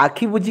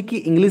आखि बुझी की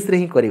इंग्लिश रे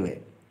ही करिवे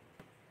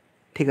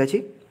ठीक अछि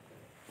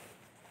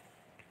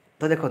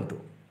तो देखंतु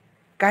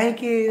काहे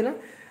कि ना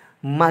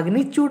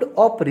magnitude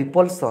of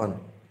repulsion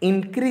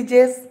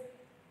increases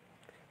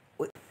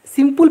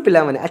simple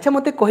पिला माने अच्छा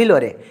मते कहिलो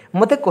रे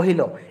मते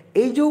कहिलो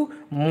ए जो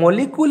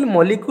मॉलिक्यूल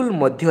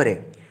मध्य रे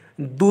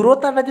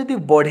दूरता जदि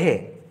बढ़े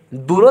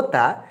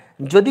दूरता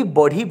जदि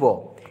बढ़िबो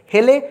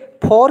हेले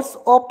फोर्स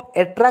ऑफ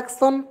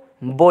एट्रैक्शन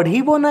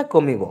बढ़िबो ना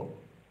कमिबो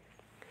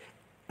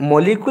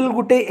मॉलिक्यूल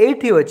गुटे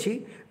एठी अछि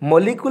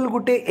मॉलिक्यूल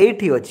गुटे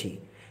एठी अछि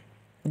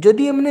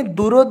जदि एमने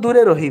दूर दूर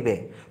रहिबे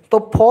तो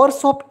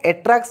फोर्स ऑफ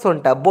एट्रैक्शन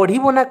टा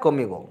बढ़िबो ना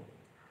कमिबो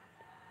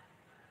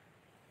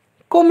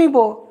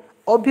कमिबो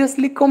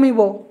ऑब्वियसली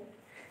कमिबो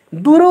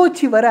दूर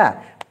अछि बरा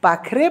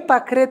पाखरे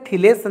पाखरे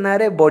थिले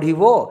सनारे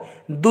बढ़िबो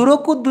दूर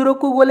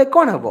को गले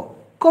कौन हबो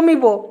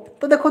कमिबो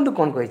तो देखंतु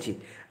कौन कहिछि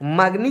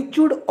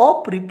magnitude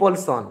of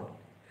repulsion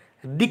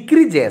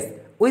decreases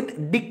with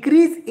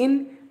decrease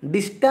in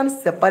distance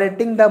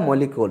separating the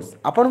molecules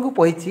आपन को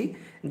कहिछि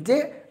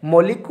जे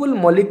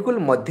मॉलिक्यूल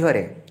मध्य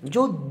रे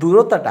जो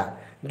दूरताटा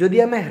जदि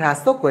आमे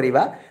ह्रास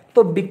करिबा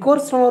तो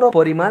विकर्षणर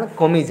परिमाण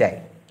कमी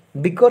जाए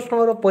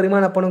विकर्षणर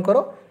परिमाण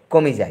आपणकर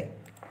कमी जाए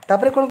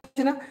तापरे कोन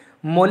कहिछि ना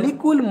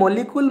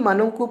मॉलिक्यूल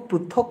मानंकु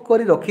पृथक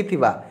करी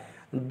रखिथिबा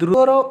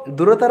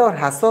दूरतार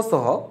ह्रास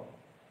सह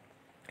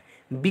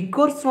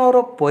विकर्षणर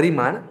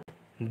परिमाण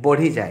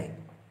बढ़ी जाए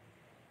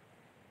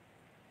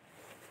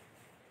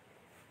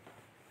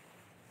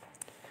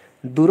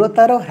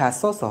दूरतार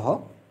ह्रास सह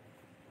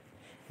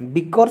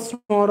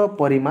विकर्षणर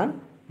परिमाण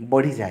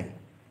बढ़ी जाए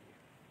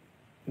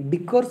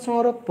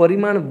विकर्षणर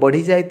परिमाण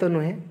बढ़ी जाए तो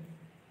नुहे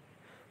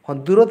हाँ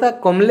दूरता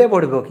कमले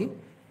बढ़ो कि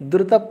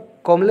दूरता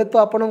कमले तो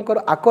आपणकर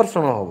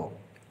आकर्षण हम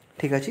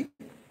ठीक अच्छे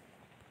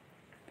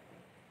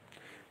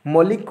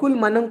मॉलिक्यूल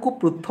मानंकु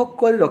पृथक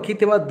कर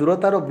रखिथिबा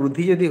दूरतार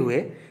वृद्धि जदि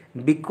हुए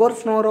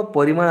विकर्षणर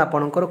परिमाण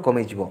आपणकर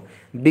कमी जिवो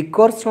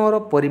विकर्षणर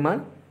परिमाण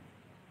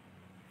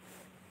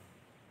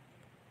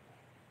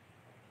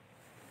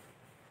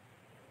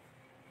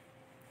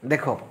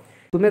देख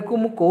तुम्हें को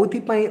मु कौथि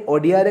पई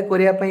ओडिया रे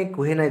करिया पई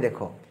कहे ना देख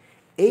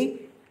ए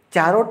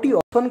चारोटी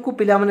ऑप्शन को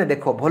पिला माने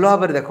देख भलो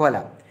भाबरे देखो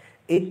वाला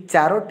ए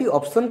चारोटी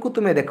ऑप्शन को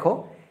तुम्हें देख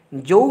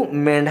जो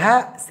मेंढा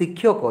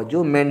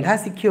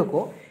शिक्षक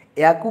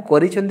या को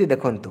करिसेंती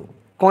देखंतु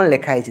कोन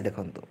लेखा हिची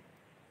देखंतु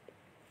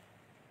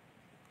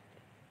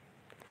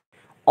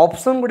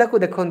ऑप्शन गुडा को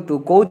देखंतु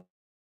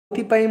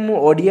कौथि पई मु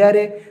ओडिया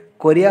रे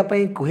करिया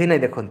पई कहे ना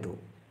देखंतु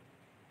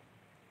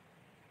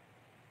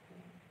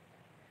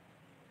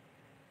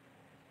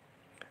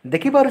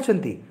देखि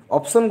पारुछंती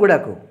ऑप्शन गुडा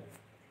को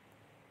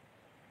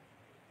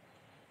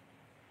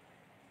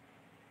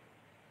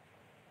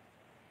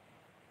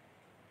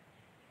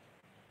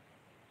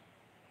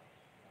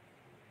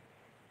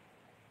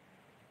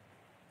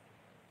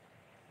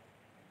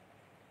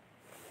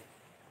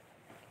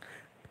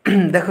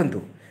देखंतु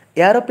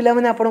यार पिला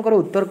माने आपनकर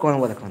उत्तर कोन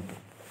हो देखंतु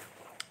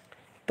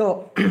तो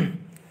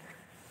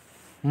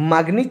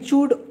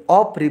magnitude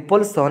of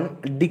repulsion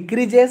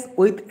decreases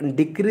with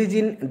decrease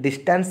in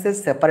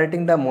distances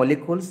separating the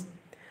molecules.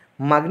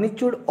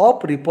 Magnitude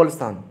of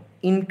repulsion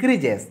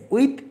increases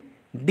with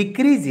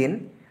decrease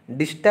in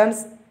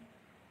distance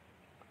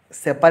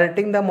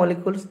separating the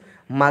molecules.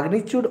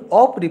 Magnitude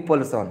of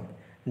repulsion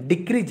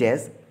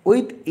decreases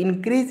with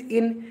increase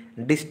in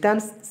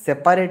distance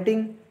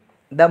separating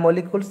the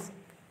molecules.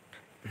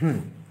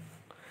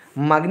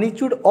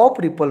 Magnitude of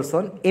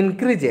repulsion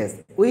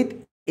increases with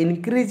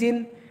increase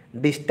in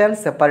distance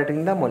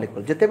separating the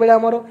molecule. जिते बेले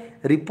आमर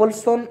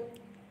repulsion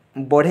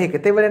बढ़े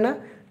केते बेले ना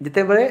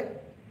जिते बेले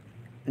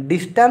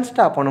distance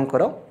टा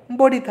आपणकर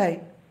बढ़ी थाए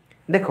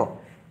देख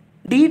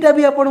डीटा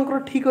भी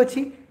आपणकर ठीक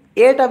अच्छी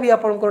एटा भी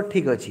आपणकर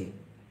ठीक अच्छी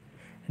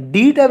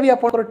डीटा भी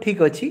आपणकर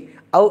ठीक अच्छी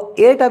आउ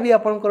एटा भी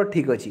आपणकर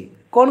ठीक अच्छी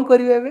कौन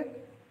करिवे एबे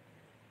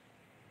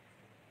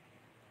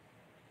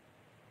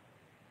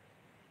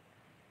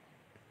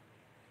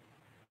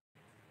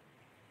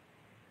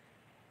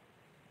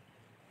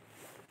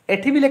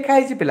एठी भी लिखा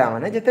है पिला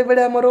माने जेते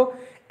बेले हमरो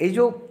ए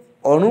जो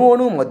अणु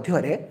अणु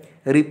मध्य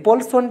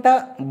रिपल्सनटा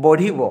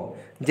बढ़िबो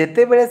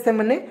जेते बेले से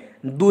माने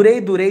दूरे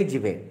दूरे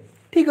जिवे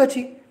ठीक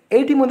अच्छी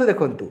एठी मते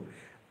देखंतु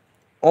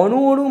अणु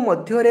अणु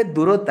मध्य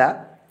दूरता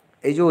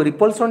ए जो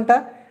रिपल्सनटा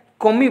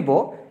कमिबो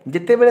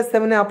जेते बेले से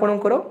माने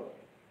आपणकर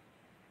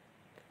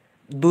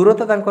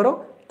दूरता तांकर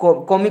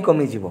कमी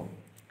कमी जिवो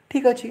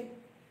ठीक अच्छी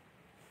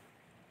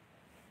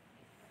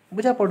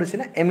बुझा पड़ुछि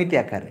ना एमिति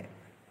आकार रे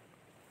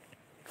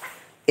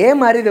ए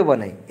मारिदेव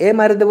ना ए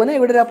मारिदेव ना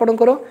एगोटे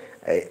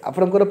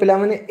आपणकर पिला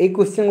माने ए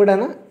क्वेश्चन गुड़ा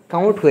ना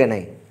काउंट हुए ना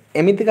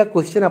एमितिका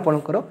क्वेश्चन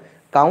आपणकर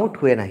काउंट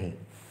हुए ना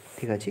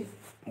ठीक अच्छे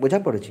बुझा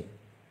पड़ुछि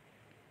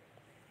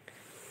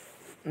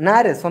ना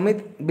रे समित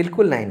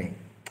बिल्कुल नाई नाई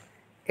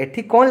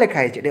एठी कौन लिखा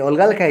है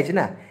अलग लिखा है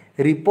ना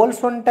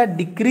रिपल्सनटा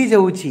डिक्रीज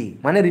होउछि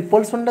माने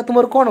रिपल्सनटा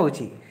तुमर कौन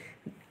होउछि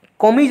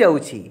कमी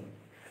जाउछि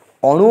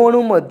अणु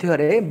अणु मध्य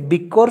रे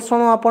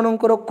विकर्षण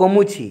आपणकर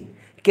कमुछि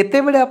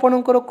केते बेले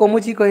आपणकर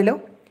कमुछि कहलो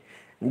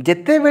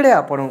जेते बेले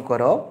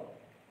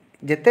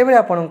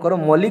आपणकर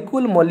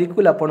मॉलिक्यूल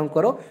मॉलिक्यूल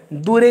आपणकर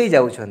दूरे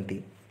जाउछंती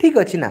ठीक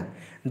अछि ना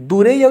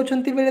दूरे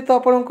जाउछंती बेले तो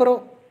आपणकर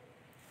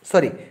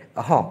सॉरी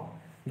हाँ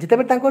जेते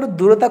बेले तांकर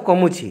दूरता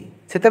कमुछि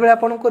सेते बेले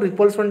आपणकर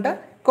रिपल्सनटा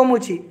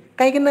कमुछि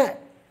काहे कि ना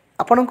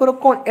आपणकर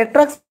कोन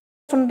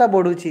एट्रैक्शनटा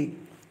बढ़ुछि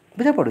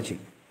बुझा पड़ुछि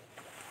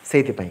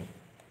सेति पई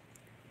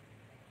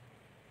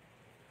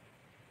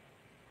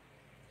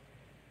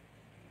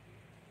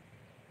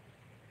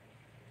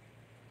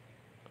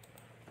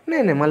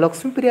नहीं नहीं माँ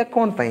लक्ष्मीप्रिया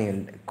कौन पाई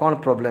कौन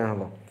प्रोब्लेम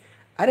हम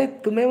अरे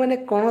तुम्हें मैंने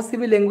कौन सी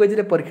भी लैंग्वेज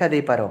रे परीक्षा दे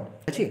पार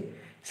अच्छी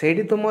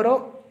से तुमर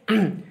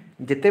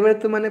जिते बड़े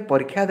तुम मैंने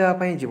परीक्षा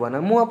देवाई जीव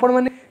ना मु आपण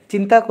मैंने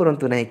चिंता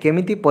करंतु नहीं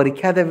केमिति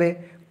परीक्षा देवे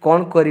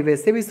कौन करेंगे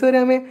से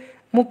विषय में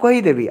मु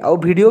कहीदेवी आउ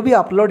वीडियो भी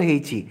अपलोड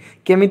होती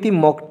केमिति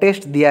मॉक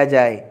टेस्ट दिया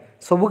जाए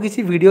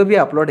सबकि वीडियो भी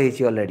अपलोड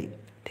होती ऑलरेडी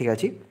ठीक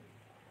अच्छे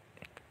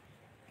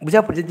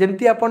बुझा पड़े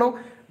जमती आपण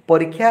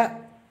परीक्षा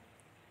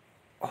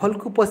हल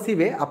को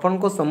पशिबे आपण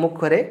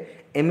सम्मुख रे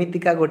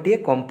एमितिका गोटे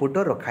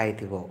कंप्यूटर रखाई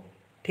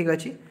ठीक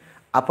अच्छे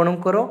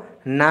आपणकर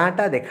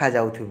नाटा देखा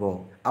जाउथिबो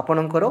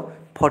आपणकर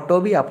फोटो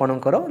भी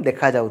आपणकर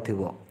देखा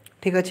जाउथिबो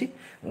ठीक अच्छे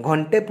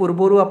घंटे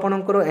पूर्वर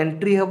आपणकर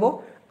एंट्री हेबो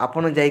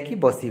आपण जाइकी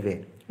बसिबे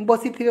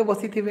बसिथिबे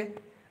बसिथिबे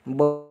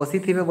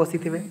बसिथिबे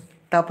बसिथिबे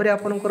तापरे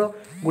आपणकर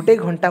गोटे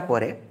घंटा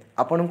परे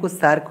आपणको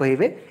सार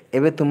कहिबे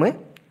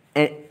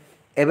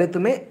एबे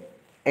तुमे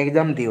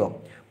एग्जाम दियो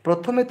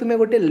प्रथमे तुमे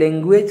गोटे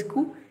लैंग्वेज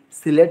को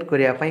सिलेक्ट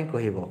करिया पई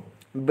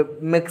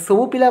कहब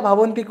सबू पिला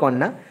भावती कौन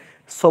ना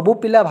सबू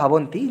पिला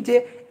भावती जे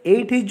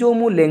एठी जो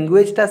मु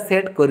लैंग्वेजटा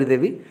सेट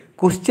करदेवी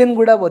क्वेश्चन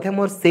गुड़ा बोधे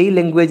मोर सेही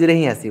लैंग्वेज रे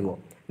ही आसीबो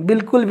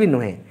बिल्कुल भी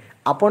नुहे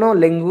आपण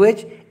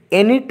लैंग्वेज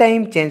एनी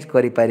टाइम चेंज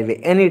करि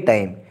पारिबे एनी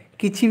टाइम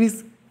किछि भी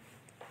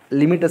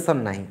लिमिटेशन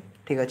नाही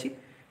ठीक अछि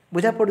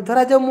बुझा पड़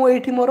धरा जाओ मु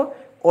एठी मोर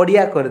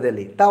ओडिया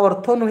करदेली ता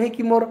अर्थ नुहे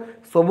कि मोर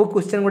सबू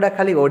क्वेश्चन गुड़ा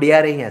खाली ओडिया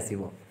रे ही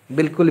आसीबो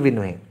बिल्कुल भी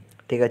नुहे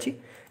ठीक अछि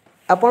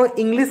आपण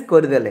इंग्लिश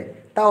करदेले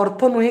ता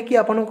अर्थ नुहे कि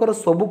आपणकर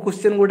सबू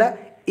क्वेश्चन गुड़ा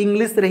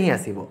इंग्लिश रे ही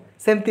आसीबो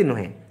सेमती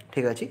नुहे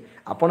ठीक अच्छे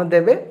आपण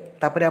देबे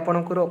तापरे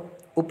आपणकर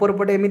ऊपर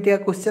पटे एमितिया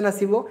क्वेश्चन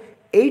आसीबो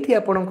एठी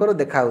आपणकर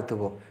देखा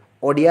होतबो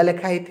ओडिया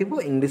लेखा हेतिबो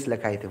इंग्लिश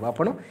लेखा हेतिबो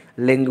आपण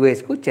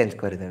लैंग्वेज को चेंज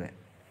कर देबे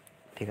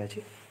ठीक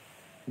अच्छे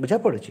बुझा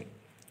पड़ुछि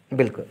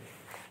बिल्कुल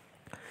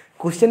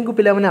क्वेश्चन को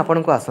पिला माने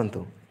आपण को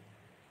आसंतु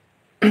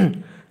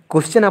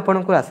क्वेश्चन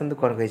आपण को आसंतु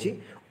कोन कहछि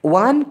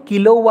 1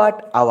 kilowatt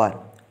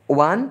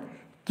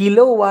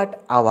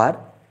hour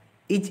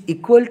is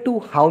equal to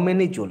how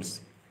many joules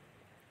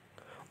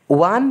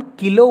 1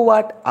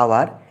 kilowatt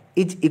hour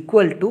is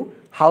equal to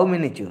how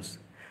many joules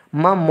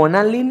माँ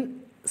मोनालिन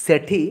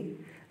सेठी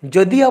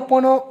जदि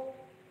आपण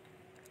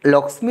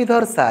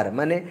लक्ष्मीधर सार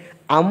माने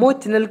आमो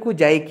चैनल को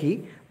जाइकी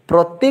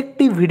प्रत्येक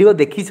टी वीडियो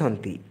देखी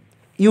छंती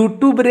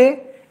यूट्यूब रे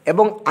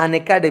एवं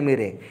अनएकाडेमी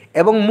रे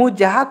एवं मु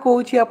जहाँ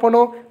कहूँ आपण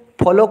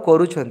फॉलो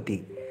करूछंती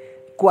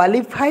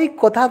क्वालिफाई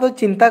कथा तो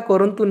चिंता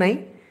करंतु नहीं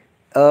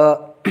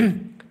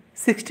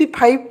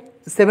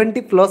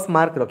 65-70 प्लस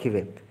मार्क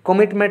रखिए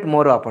कमिटमेंट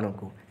मोर आपण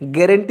को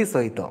ग्यारंटी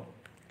सहित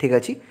ठीक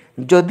अच्छे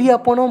जदि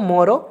आपण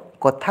मोर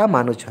कथा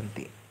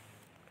मानुछंती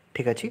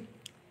ठीक अच्छे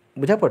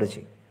बुझा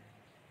पड़ुछि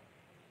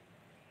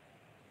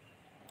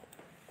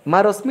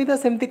माँ रश्मिता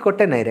सेमती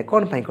कटे नहीं रे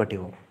कौन पाई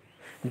कटिवो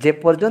जे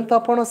पर्यंत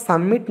आपण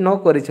सबमिट न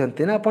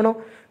करिसंती ना आपण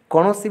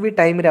कौन सी भी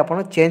टाइम रे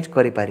आपण चेंज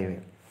करि पारिबे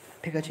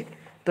ठीक अच्छे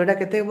तो एटा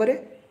केते बरे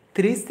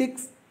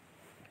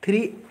 363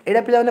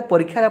 एटा पिला माने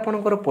परीक्षा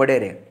आपणकर पड़े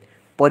रे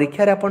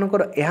परीक्षा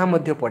आपणकर यह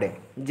मध्य पड़े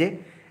जे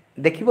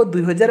देखिबो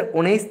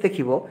 2019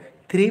 देखिबो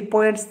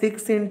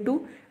 3.6 इंटू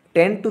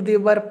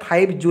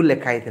 10⁵ जूल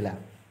लिखाई थिला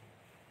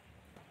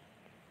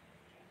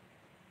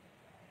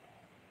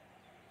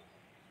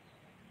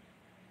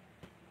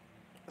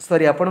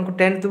सॉरी आपन को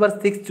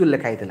 10⁶ जूल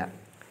लिखाई थिला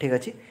ठीक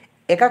अच्छे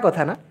एका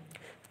कथा ना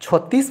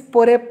 36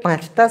 पर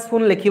 5टा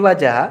शून्य लिखा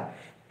जहाँ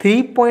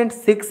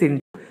 3.6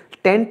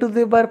 इंटू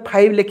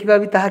 10⁵ लिखा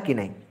भी ताहा कि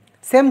नहीं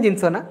सेम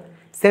जिनस ना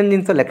सेम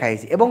जिनस लिखाई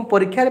एवं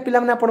परीक्षा पिला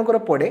माने आपनकर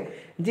पड़े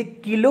जे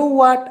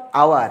kilowatt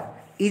hour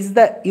is the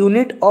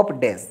unit of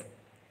dash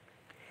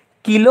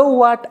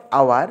kilowatt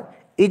hour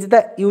is the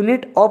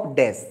unit of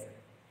dash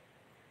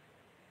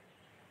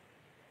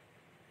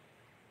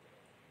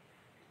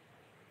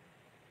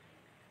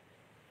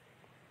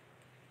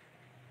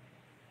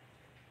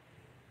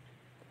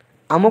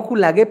आमको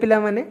लगे पिला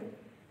माने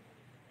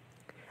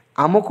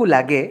आमको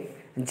लगे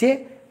जे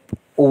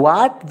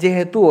वाट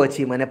जेहेतु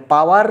अच्छी माने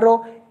पावर रो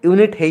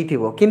यूनिट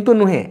हेइथिबो किंतु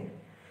नुहे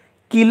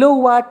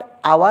किलोवाट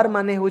आवर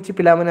माने होची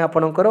पिला माने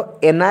आपनकर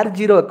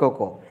एनर्जी रो एकक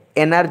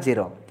एनर्जी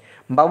रो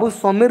बाबू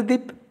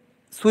समीरदीप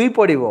सुई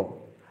पड़िबो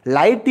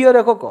लाइट ईयर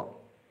एकक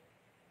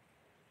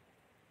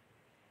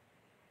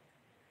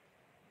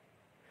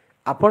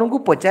आपण को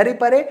पचारि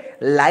पारे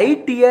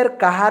लाइट ईयर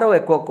कहार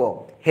एकक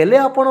हेले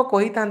आपण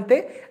कही थांते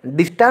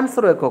डिस्टेंस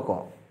रो एकक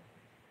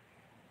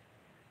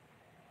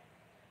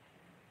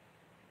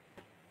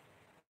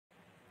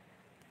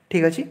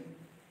ठीक अच्छे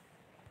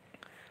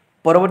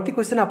परवर्ती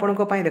क्वेश्चन आपण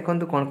को पाई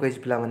देखंतु कोन कहिस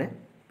पिला माने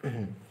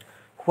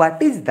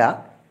what is the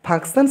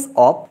functions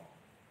of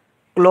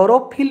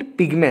chlorophyll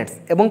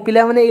pigments एवं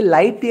पिला माने ए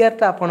लाइट ईयर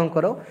ता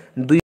आपणकर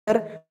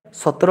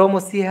 2017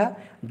 मसीहा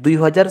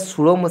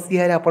 2016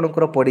 मसीहा रे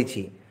आपणकर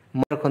पडिछि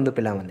मन रखंतु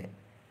पिला माने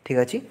ठीक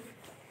अच्छे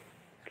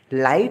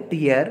light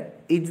year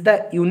is the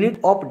unit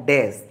of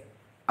dash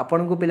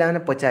आपण को पिला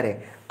माने पचारे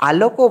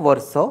आलोक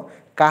वर्ष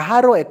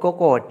कहारो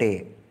एकक अटे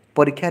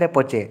परीक्षा रे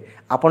पचे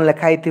आपण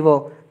लेखाई थिबो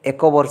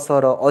एक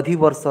वर्षर अधि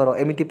वर्षर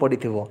एमिति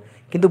पडिथिबो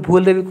किंतु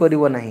भूल रे भी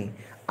करिवो नाही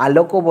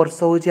आलोक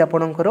वर्ष होची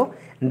आपणकर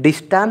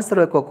डिस्टेंस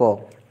रो एकक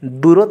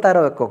दूरतार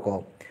एकक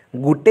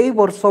गुटे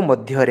वर्ष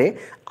मध्य रे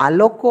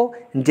आलोक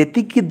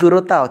जेतिकी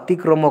दूरता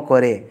अतिक्रम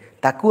करे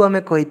ताकू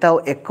आमे कहिताओ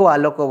एक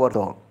आलोक वर्ष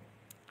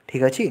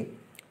ठीक अछि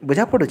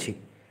बुझा पड़ुछि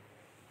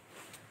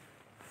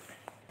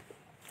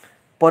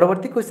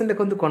परवर्ती क्वेश्चन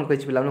देखंतु कोन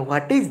कहिछि पिला माने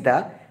what is the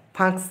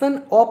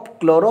function of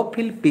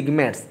chlorophyll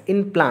pigments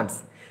in plants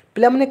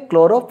पिला माने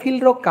क्लोरोफिल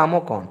रो काम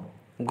कोन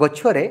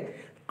गछरे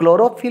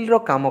क्लोरोफिल रो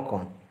काम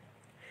कोन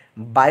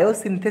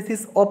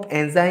biosynthesis of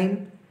enzyme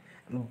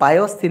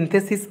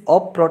biosynthesis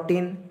of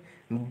protein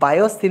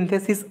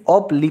biosynthesis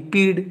of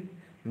lipid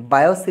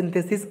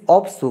biosynthesis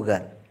of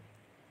sugar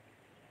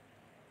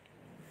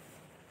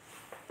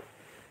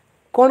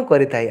कौन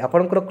करि थाई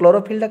आपनकर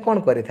क्लोरोफिल ता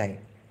कौन करि थाई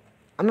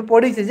आमे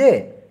पढ़ी जे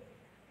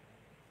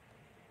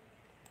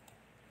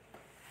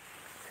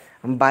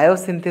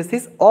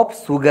biosynthesis of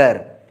sugar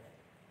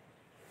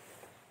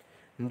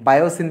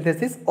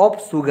biosynthesis of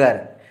sugar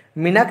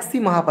Meenakshi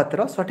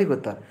Mahapatra सठिक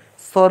उत्तर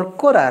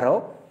शर्करार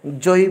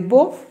जैव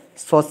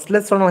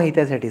संश्लेषण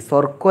होता है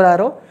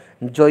शर्करार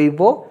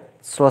जैव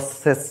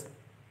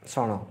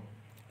संश्लेषण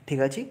ठीक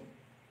अच्छे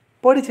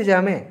पढ़ीचे जे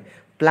आम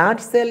प्लांट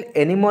सेल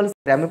एनिमल्स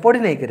आम पढ़ी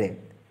नहीं करे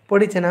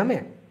पढ़ीचे ना आम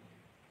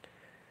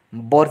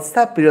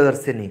वर्षा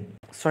प्रियदर्शिनी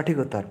सठिक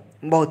उत्तर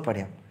बहुत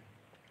बढ़िया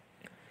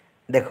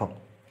देख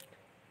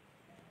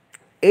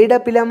एटा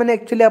पिला माने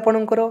एक्चुअली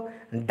आपणकर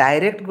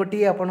डायरेक्ट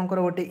गोटे आपणकर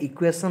गोटे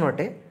इक्वेशन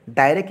अटे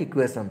direct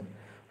equation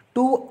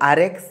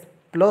 2rx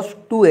plus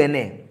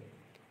 2na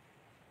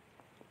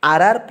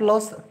rr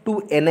plus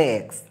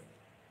 2nax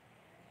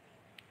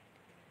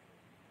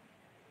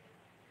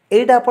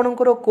एटा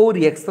आपणकर को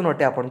रिएक्शन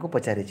अटे आपन को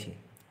पचारि छी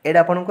एटा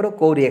आपणकर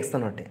को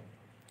रिएक्शन अटे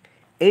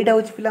एटा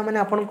होछि पिला माने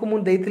आपन को मु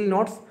देइथिल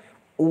नोट्स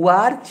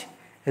वार्ज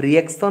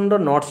रिएक्शन रो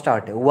नोट्स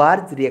अटे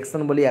वार्ज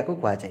रिएक्शन बोली याको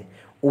कहा जाय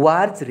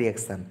वार्ज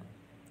रिएक्शन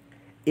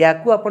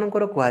याकू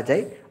आपणकर कहा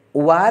जाए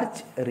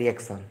वार्ज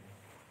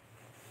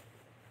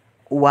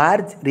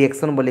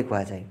रिएक्शन बोली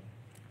कहा जाए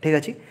ठीक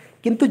अच्छे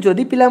किंतु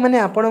जदि पिला माने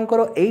आपणकर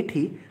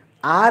एठी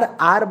आर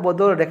आर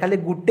बदल रे खाली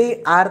गुटे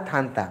आर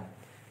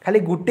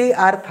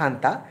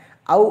थांता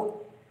आउ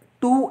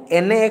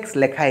 2nax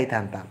लेखा ही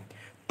थांता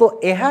तो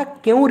यह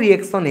क्यों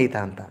रिएक्शन ही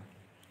थांता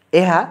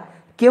यह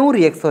क्यों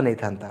रिएक्शन ही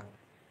थांता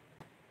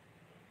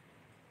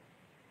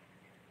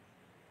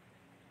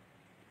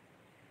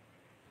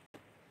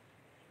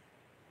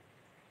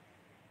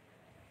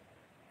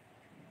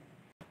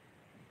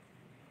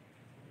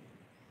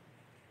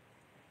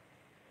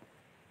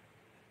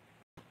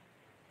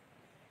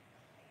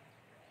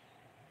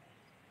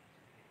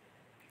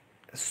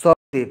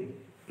स्वदीप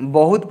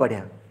बहुत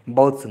बढ़िया,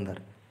 बहुत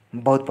सुंदर,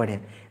 बहुत बढ़िया।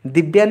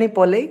 दिव्यानी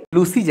पलई,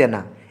 लुसी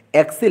जेना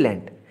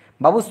एक्सीलेंट।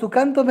 बाबू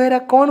सुकांत बेहरा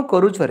कौन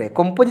करुछ रे?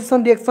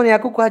 कंपोजिशन रिएक्शन या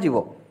कहा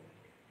जीवो।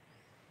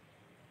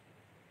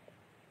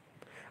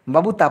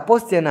 बाबू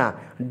तापस जेना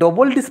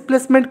डबल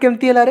डिस्प्लेसमेंट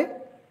केमती है रे?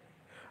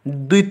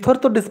 दुईथर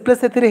तो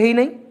डिस्प्लेस एथिरे हेई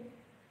नहीं।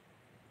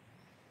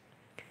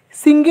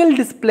 सिंगल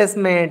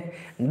डिस्प्लेसमेंट,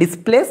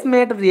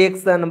 डिस्प्लेसमेंट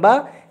रिएक्शन बा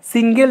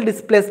सिंगल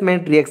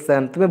डिस्प्लेसमेंट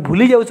रिएक्शन तुम्हें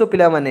भूली जाउछो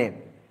पिला माने।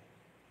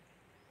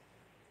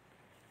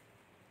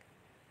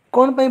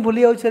 कौन पाई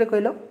भूली जाउछ रे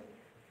कहलो?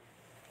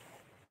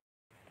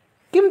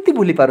 केमती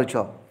भूली पारुछ?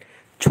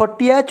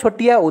 छोटिया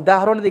छोटिया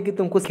उदाहरण देखि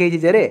तुमको सिखाई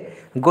जे रे,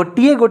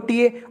 गोटिए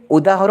गोटिए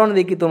उदाहरण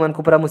देखि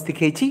तुमको पूरा मु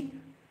सिखाई।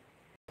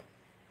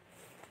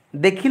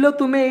 देखिलो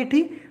तुम्हें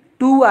ये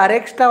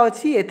 2rx टा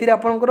अच्छी एथिरे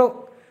आपनकर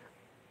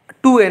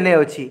 2na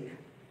अच्छी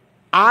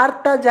r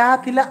टा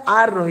जहाँ थिला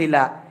r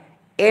रहिला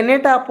na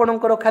टा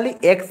आपनकर खाली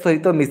x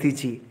सहित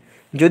मिसिछि।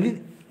 जदि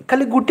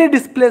खाली गुटे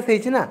डिस्प्लेस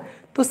हेछि ना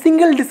तो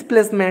सिंगल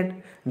डिस्प्लेसमेंट।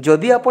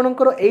 जदि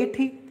आपनकर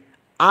एठी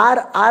r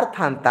r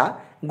थांता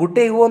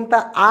गुटे होंता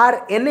r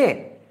na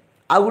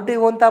आ गुटे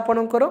होंता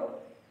आपनकर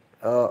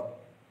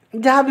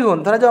जहाँ भी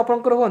होंता जो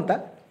आपनकर होंता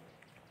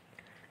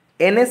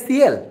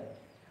NaCl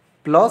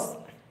प्लस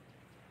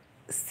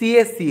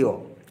CaCO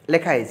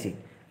लिखाई।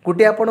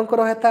 गोटे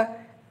आपणकर हेता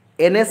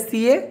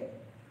NaCa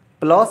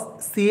प्लस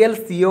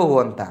ClCO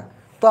होता।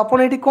 तो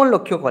आपड़ ये कौन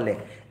लक्ष्य कले?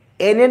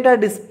 Na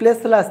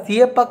डिस्प्लेस है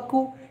Ca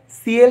पाकू,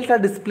 Cl टा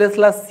डिस्प्लेस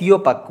है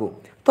CO पाकू।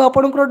 तो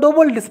आपणकर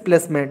डबल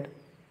डिस्प्लेसमेंट।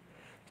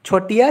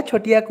 छोटिया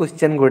छोटिया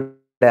क्वेश्चन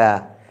गुड़ा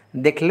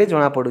देखले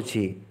जना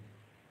पड़ुछि।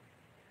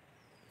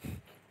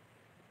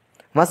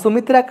 माँ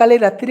सुमित्रा काली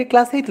राति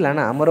क्लास होता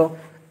ना आमर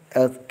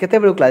केते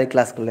बेलू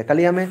क्लास कले?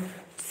 काली आम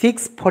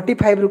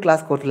 6:45 रु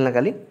क्लास करथिल ना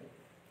काली?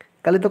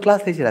 काली तो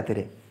क्लास है राति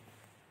रे।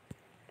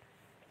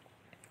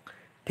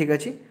 ठीक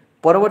अच्छे।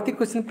 परवर्ती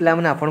क्वेश्चन पिला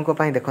माने आपन को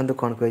पाई देखंतु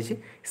कोन कहिछि।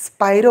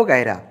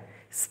 Spirogyra,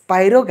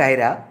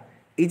 spirogyra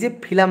is a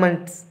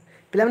filaments.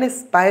 पिला माने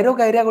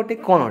स्पाइरोगाइरा गोटे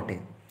कोन अटे?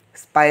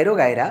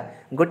 स्पाइरोगाइरा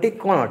गोटे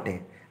कोन अटे?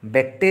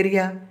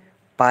 बैक्टीरिया,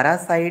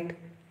 पैरासाइट,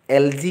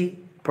 एल्गी,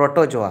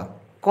 प्रोटोजोआ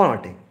कोन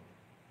अटे?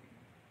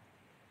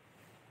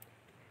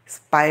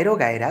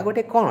 स्पाइरोगाइरा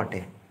गोटे कोन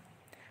अटे?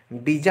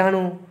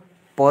 बीजाणु,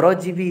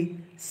 परजीवी,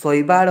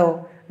 शैवाल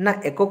ना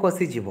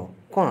एककोशी जीव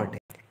कौन अटे?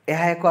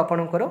 यह एक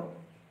आपणकर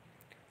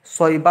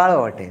शैवाल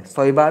अटे,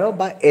 शैवाल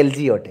बा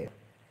एल्गी अटे।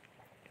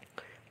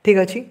 ठीक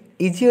अच्छे।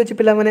 इजी अच्छे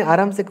पिला माने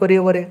आराम से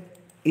करें,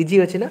 इजी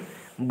अच्छे ना,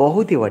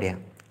 बहुत ही बढ़िया।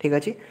 ठीक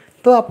अच्छे।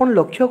 तो आप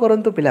लक्ष्य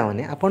करंतु पिला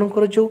माने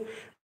आपणकर जो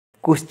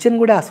क्वेश्चन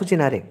गुड़ा आसुची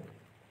ना रे,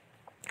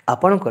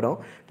 आपणकर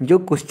जो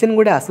क्वेश्चन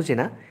गुड़ा आसुची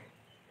ना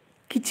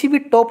किछि भी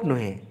टॉप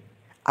नुहे।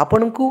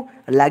 आपण को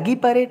लगी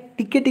पारे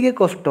टिके टिके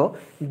कष्ट,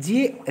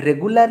 जी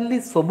रेगुलारली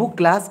सबू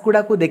क्लास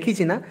गुड़ा को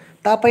देखी ना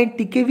तापाई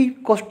टिके भी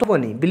कष्ट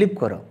बनी। बिलीव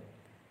कर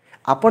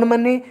आपण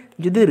माने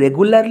जदि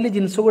रेगुलारली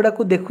जिनस गुड़ा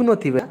को देखु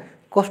नथिबे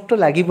कष्ट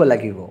लागिबो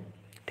लागिबो।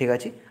 ठीक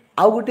अच्छे।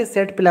 आउ गोटे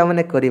सेट पिला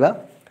माने करिबा।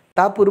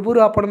 ता पूर्व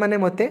आपण माने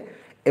मते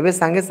एबे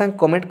सांगे सांग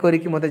कमेंट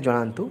करिकि मते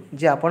जणांतु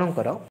जे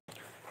आपणकर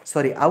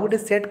सॉरी आउ गोटे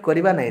सेट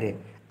करिबा नै रे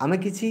आमे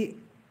किछि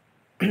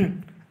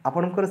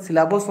आपणकर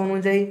सिलेबस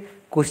अनुसार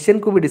क्वेश्चन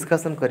को भी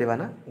डिस्कशन करवा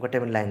ना गोटे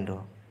लाइन रो।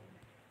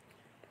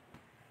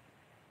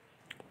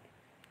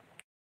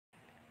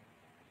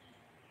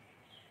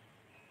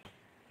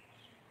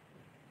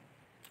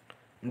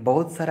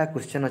 बहुत सारा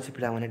क्वेश्चन अच्छे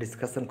पिला माने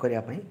डिस्कशन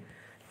करिया पई।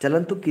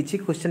 चलंतु किछि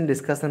क्वेश्चन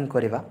डिस्कशन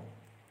करवा।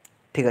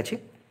 ठीक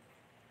अच्छे।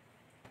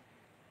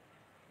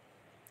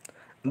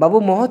 बाबू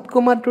महत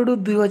कुमार टुडू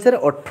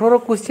 2018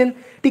 क्वेश्चन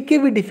टिके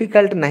भी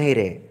डिफिकल्ट नहीं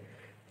रे,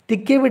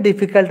 टिके भी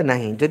डिफिकल्ट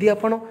नहीं। जदि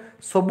आपण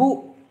सबू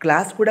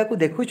क्लास गुड़ा को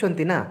देखुंट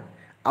ना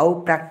आउ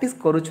प्रैक्टिस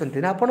करुँच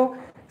ना आप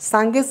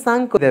सांगे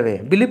सांग देवे।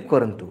 बिलीव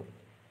करंतु।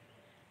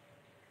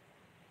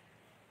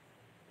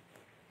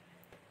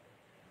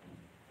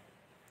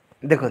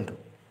 देखंतु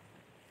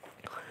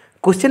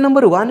क्वेश्चन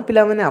नंबर 1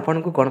 पिला माने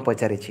आपन को कौन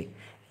पचारिछि?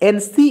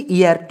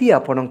 NCERT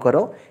आपणकर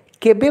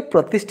केबे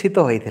प्रतिष्ठित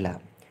होइथिला?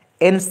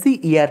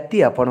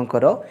 NCERT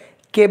आपणकर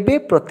केबे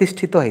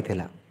प्रतिष्ठित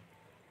होइथिला?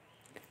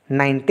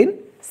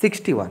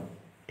 1961।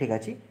 ठीक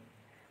अच्छे।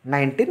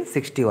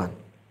 1961।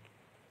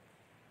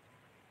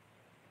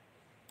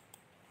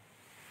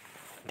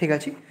 ठीक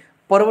अच्छे।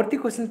 परवर्ती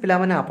क्वेश्चन पिला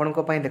माने आपन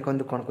को पाई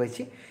देखंतु कोन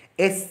कहिछि।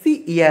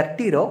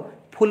 SCERT row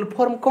full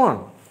form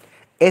cone?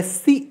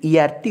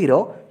 SCERT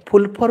row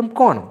full form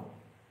cone?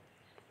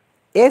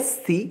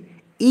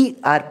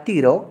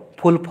 SCERT row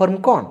full form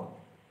cone?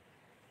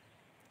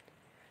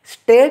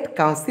 State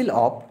council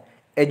of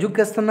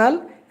educational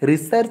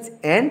research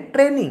and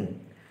training.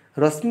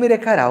 रश्मि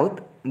रेखा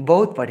राउत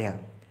बहुत बढ़िया।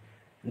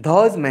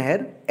 ध्वज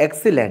मेहर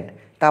एक्सीलेंट।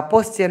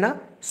 तापस जेना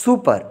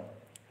सुपर,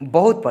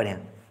 बहुत बढ़िया,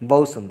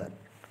 बहुत सुंदर।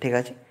 ठीक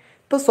अच्छे।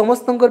 तो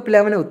समस्त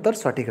पिला माने उत्तर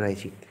सठिक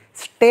रही।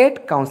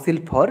 State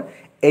council for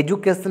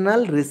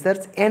educational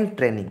research and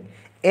training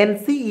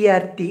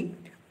NCERT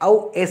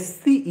आउ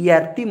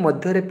SCERT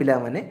मध्य पिला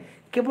माने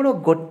केवल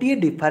गोटे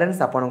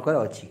डिफरेन्स आपणकर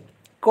अच्छी।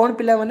 कौन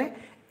पिला माने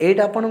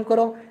एटा आपणकर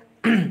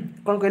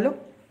कौन कहलो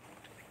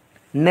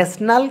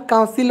नेशनल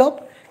काउंसिल ऑफ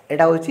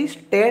एटा होची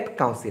स्टेट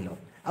काउंसिल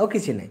ऑफ आउ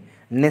किछि नै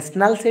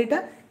नेशनल सेटा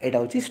एटा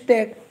होची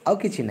स्टेट आउ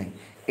किछि नै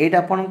एटा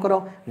आपनकर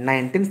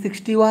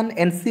 1961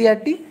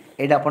 एनसीईआरटी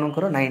एटा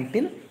आपनकर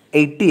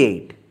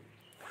 1988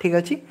 ठीक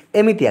अछि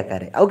एमिति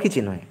आकार आउ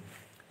किछि नै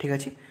ठीक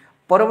अछि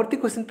परवर्ती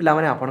क्वेश्चन पिला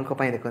माने आपनक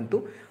पय देखंतु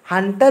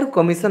हंटर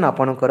कमिशन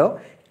आपनकर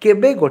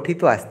केबे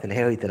गठित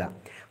आस्थिले होइतला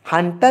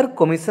हंटर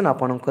कमिशन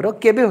आपनकर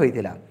केबे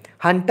होइतला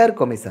हंटर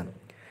कमिशन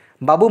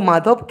बाबू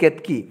माधव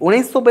केतकी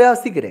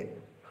 1982 रे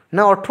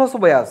ना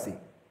 1882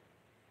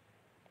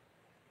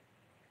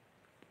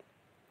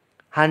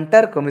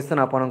 हंटर कमिशन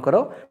आपनकर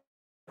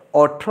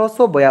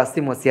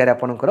 1882 मसीह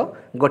आपनकर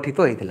गठित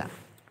होइतला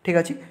ठीक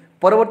अछि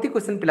परवर्ती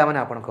क्वेश्चन पिला माने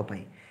आपनक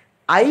पय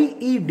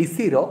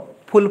आईईडीसी रो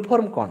full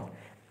form cone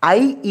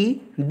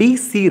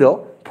आईईडीसी row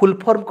full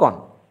form cone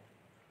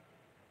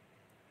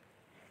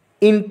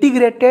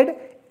integrated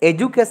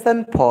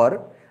education for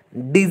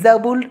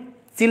disabled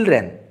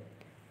children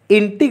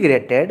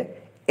integrated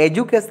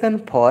education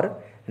for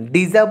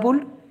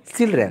disabled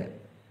children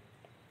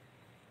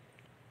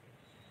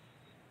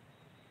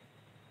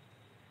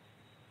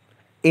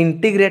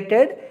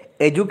integrated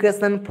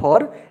education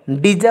for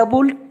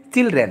disabled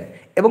children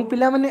एवं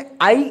पिला माने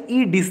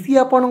आईईडीसी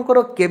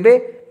आपनकर केबे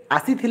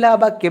आसीथिला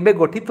बा केबे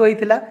गठित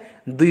होइथिला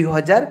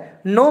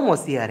 2009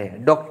 मसीह रे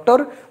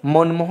डॉक्टर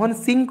मनमोहन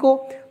सिंह को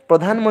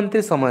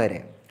प्रधानमंत्री समय रे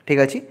ठीक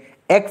अछि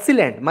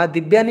एक्सीलेंट मा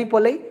दिव्यानी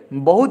पलई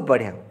बहुत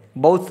बढ़िया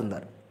बहुत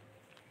सुंदर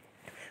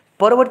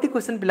परवर्ती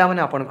क्वेश्चन पिला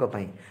माने आपनक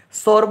पई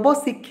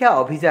सर्वशिक्षा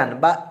अभियान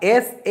बा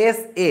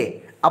एसएसए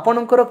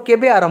आपनकर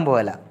केबे आरंभ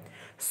होला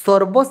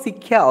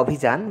सर्वशिक्षा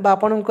अभियान बा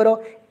आपनकर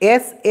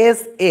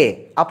एसएसए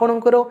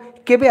आपनकर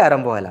केबे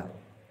आरंभ होला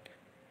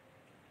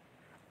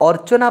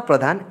अर्चना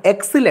प्रधान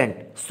एक्सीलेंट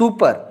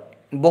सुपर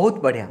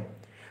बहुत बढ़िया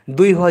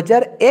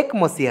 2001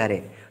 मसीह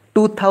रे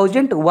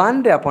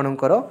 2001 रे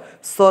आपनकर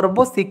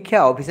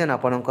सर्वशिक्षा अभियान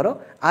आपनकर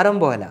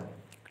आरंभ होला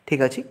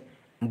ठीक अछि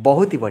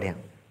बहुत ही बढ़िया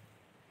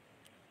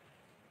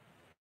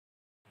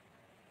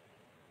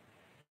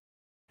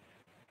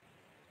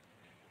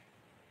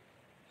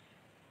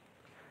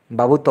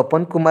बाबू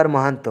तपन कुमार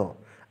महांतो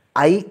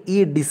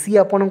आईईडीसी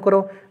आपनकर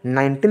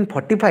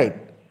 1945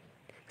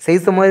 सही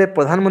समय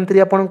प्रधानमंत्री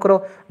आपनकर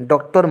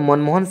डॉक्टर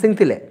मनमोहन सिंह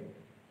थिले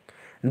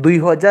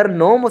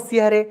 2009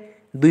 मसीह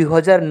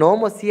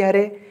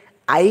रे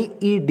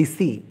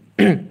आईईडीसी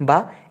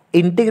बा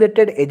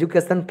integrated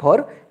education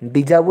for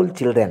disabled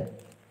children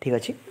ठीक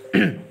अछि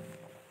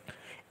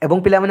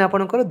एवं पिला माने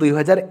आपनकर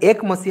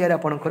 2001 मसीह रे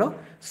आपनकर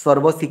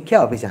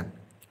सर्वशिक्षा अभियान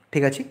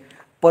ठीक अछि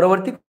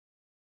परवर्ती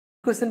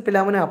क्वेश्चन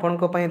पिला माने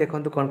आपनक पय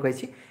देखंतु कोन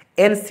कहछि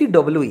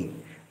एनसीडब्ल्यूई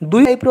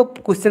दुई टाइप रो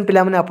क्वेश्चन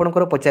पिला माने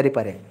आपनकर पचारि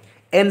पारे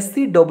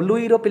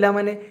एनसीडब्ल्यूई रो पिला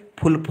माने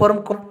फुल फॉर्म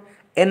कोन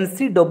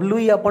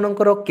एनसीडब्ल्यूई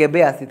आपनकर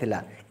केबे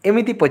आसीथिला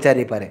एमिति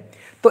पचारि पारे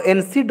तो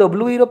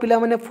एनसीडब्ल्यूई रो पिला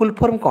माने full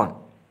form cone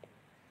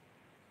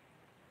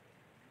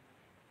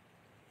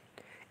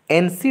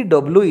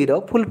एनसीडब्ल्यूई row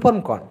full form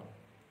cone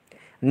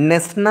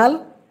national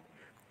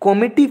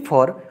committee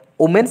for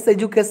women's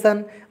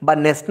education बा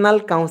national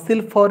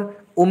council for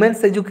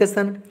women's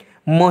education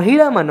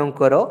महिला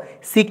मानकर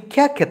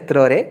शिक्षा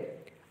क्षेत्र रे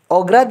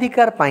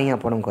अग्राधिकार पाई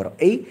आपनकर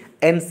एई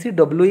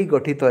एनसीडब्ल्यूई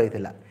गठित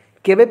होइथिला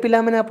केबे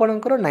पिला माने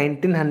आपनकर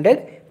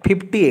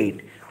 1958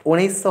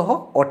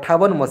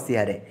 1958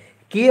 मसीह रे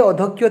किए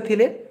अध्यक्ष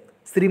थिले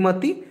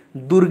श्रीमती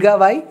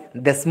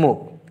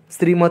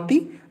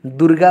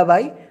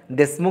दुर्गाबाई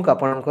देशमुख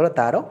आपनकर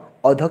तार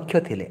अध्यक्ष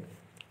थिले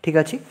ठीक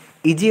अछि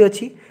इजी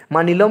अछि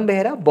मा नीलम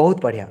बेहेरा बहुत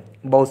बढ़िया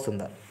बहुत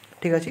सुंदर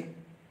ठीक अछि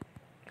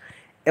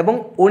एवं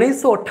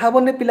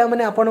 1958 रे पिला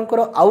माने आपनकर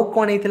आउ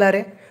कोन हेतिला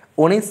रे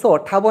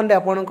 1958 रे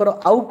आपनकर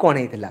आउ कोन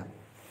हेतिला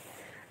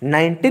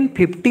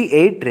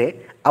 1958 रे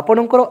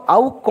आपनकर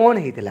आउ कोन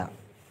हेतिला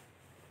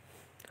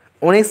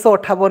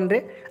 1958 रे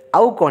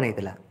आउ कोन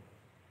हेतिला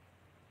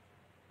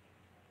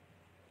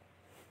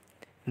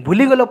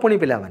भूली गलो पुणी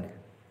पिला माने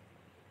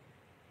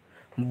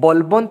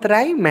बलवंत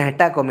राय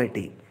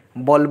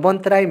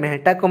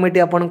मेहटा कमिटी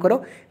आपनकर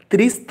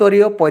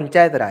त्रिस्तरीय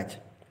पंचायत राज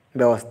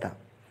व्यवस्था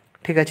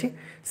ठीक अच्छे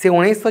से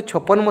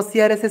 1956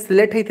 मसीह से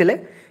सिलेक्ट होते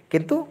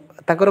किंतु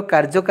ताकर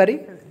कार्यकारी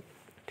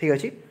ठीक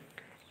अच्छे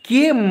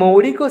किए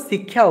मौलिक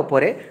शिक्षा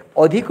उपरे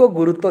अधिक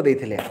गुरुत्व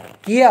देते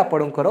किए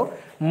आपणकर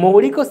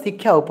मौलिक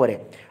शिक्षा उपरे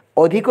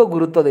अधिक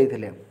गुरुत्व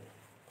देते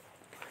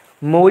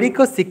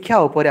मौलिक शिक्षा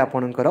उपरे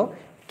आपणकर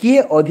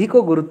किए अधिक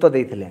गुरुत्व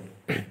देते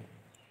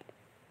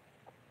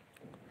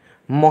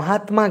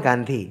महात्मा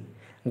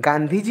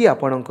गांधीजी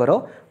आपणकर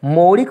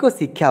मौलिक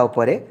शिक्षा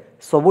उपरे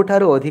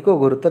सबुठारु अधिक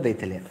गुरुत्व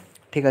देते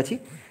ठीक अच्छे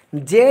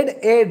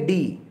ZAD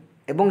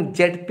एवं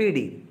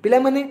ZPD पिला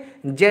माने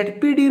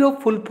ZPD रो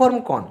फुल फॉर्म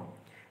कौन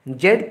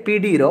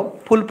ZPD रो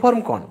फुल फॉर्म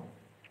कौन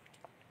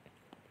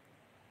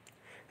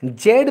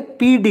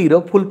ZPD रो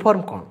फुल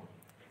फॉर्म कौन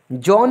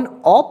जोन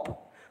ऑफ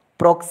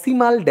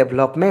प्रॉक्सिमल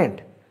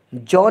डेवलपमेंट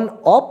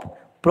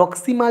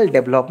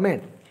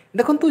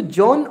देखंतु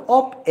जोन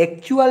ऑफ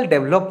एक्चुअल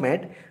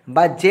डेवलपमेंट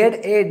बा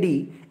ZAD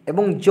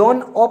एवं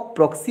zone of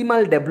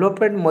proximal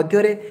development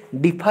Madhya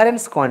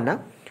difference कौन ना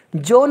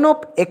जोन ऑफ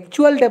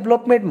एक्चुअल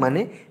डेवलपमेंट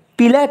माने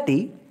पिलाटी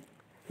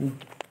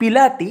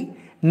पिलाटी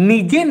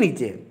निजे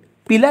निजे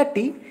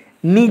पिलाटी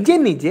निजे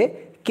निजे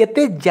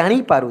केते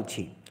जानी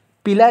पारुछि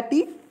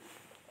पिलाटी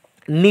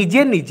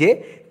निजे निजे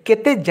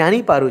केते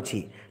जानी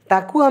पारुछि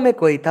ताकू आमे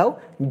कहि थाउ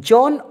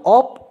जोन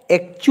ऑफ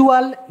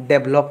एक्चुअल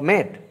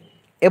डेवलपमेंट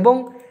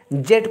एवं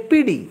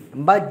जेडपीडी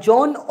बा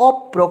जोन ऑफ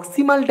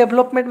प्रॉक्सिमल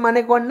डेवलपमेंट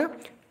माने कोन ना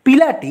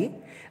पिलाटी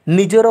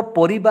निजर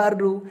परिवार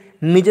रु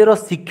निजर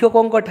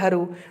शिक्षकों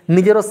ठारू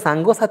निजर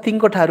सांगसाथी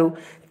ठारू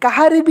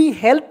कहारी भी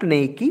हेल्प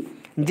नहीं कि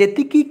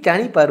जेतिकी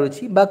जानी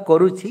पारुछि बा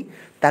करूछि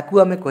ताकू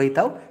आमे कहि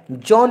थाउ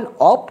zone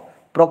of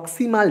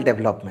proximal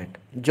development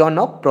zone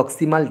of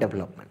proximal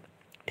development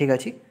ठीक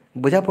अछि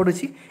बुझा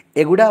पड़ुछि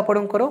एगुडा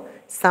आपणकर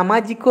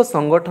सामाजिक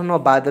संगठन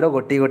बादर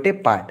गोटे गोटे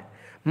पार्ट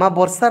माँ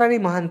वर्षाराणी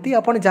महांती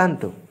आपण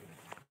जानतु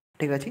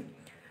ठीक अछि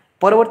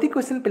परवर्ती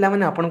क्वेश्चन पिला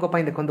माने आपणको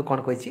पई देखंतु कोन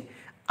कहिछि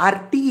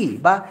आरटीई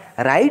बा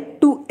राइट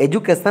टू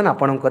एजुकेशन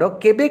आपणकर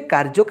केबे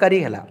कार्यकारी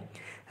हैला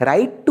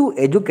राइट टू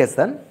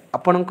एजुकेशन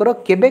आपणकर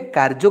केबे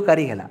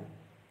कार्यकारी हैला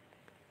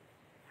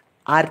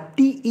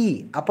आरटीई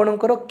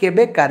आपणकर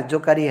केबे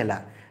कार्यकारी हैला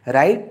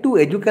राइट टू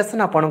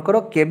एजुकेशन आपणकर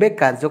केबे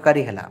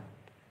कार्यकारी हैला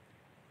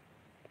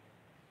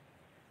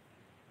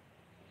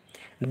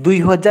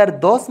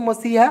 2010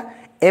 मसीहा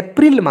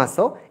एप्रिल मास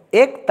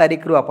 1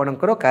 तारिख रु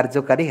आपणकर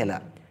कार्यकारी हैला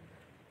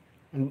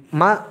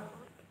माँ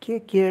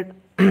के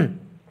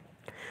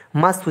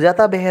माँ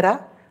सुजाता बेहेरा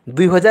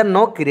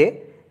 2009 किरे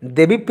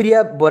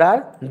देवीप्रिया बोराड़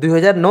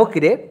 2009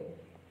 किरे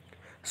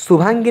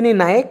शुभांगिनी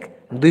नायक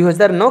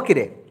 2009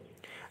 किरे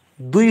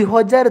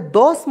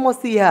 2010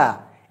 मसीहा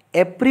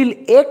एप्रिल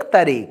 1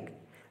 तारिख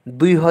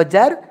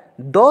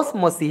 2010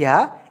 मसीहा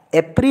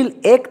एप्रिल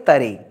 1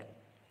 तारिख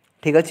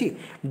ठीक अच्छे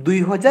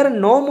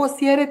 2009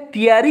 मसीह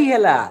तैयारी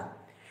हैला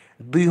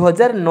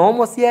 2009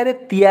 मसीह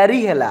तैयारी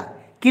हैला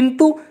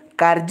किंतु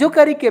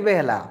कार्यकारी केबे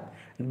हैला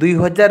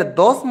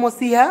 2010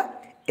 मसीहा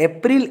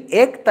एप्रिल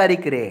 1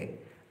 तारिख रे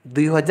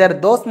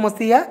 2010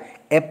 मसीहा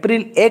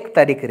एप्रिल 1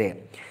 तारिख रे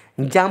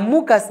जम्मू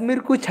काश्मीर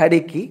को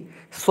छाड़ी की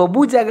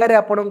सबू जगार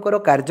आपणकर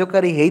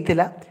कार्यकारी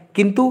होता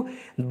किंतु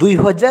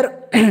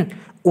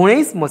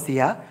 2019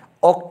 मसीहा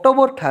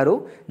अक्टोबर ठारू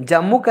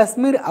जम्मू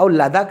काश्मीर आउ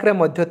लद्दाख रे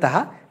मध्य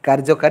ताहा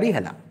कार्यकारी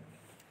हैला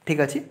ठीक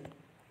अच्छे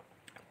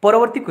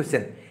परवर्ती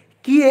क्वेश्चन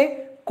किए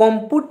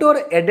कंप्यूटर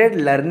एडेड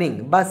लर्निंग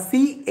बा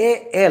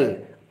CAL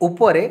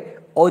उपरे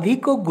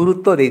अधिक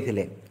गुरुत्व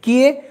देथिले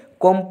किए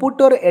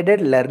कंप्यूटर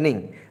एडेड लर्निंग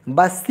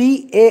बा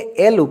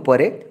CAL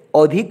उपरे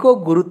अधिक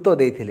गुरुत्व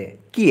देथिले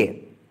किए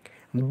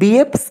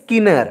BF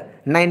स्किनर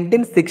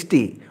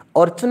 1960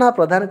 अर्चना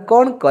प्रधान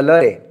कौन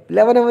कलर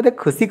पे मैंने मत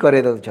खुशी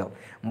करे दौच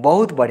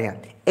बहुत बढ़िया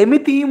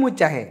एमती ही मुझे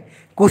चाहे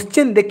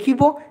क्वेश्चन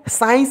देखिबो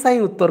साई साई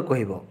उत्तर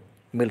कहब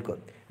बिल्कुल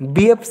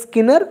BF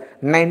स्किनर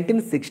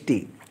 1960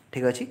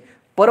 ठीक अच्छे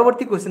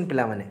परवर्ती क्वेश्चन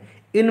पिला माने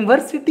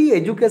यूनिवर्सिटी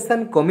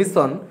एजुकेशन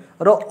कमिशन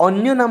रो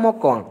अन्य नाम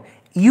कौन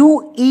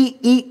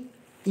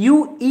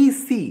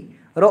UEC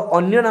रो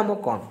अन्य नाम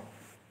कौन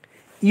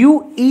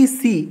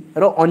UEC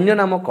रो अन्य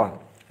नाम कौन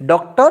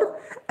doctor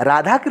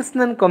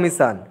Radhakrishnan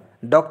commission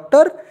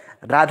doctor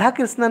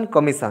Radhakrishnan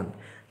commission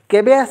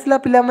केबे आसला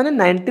पिला माने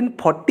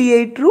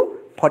 1948 रु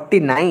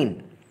 49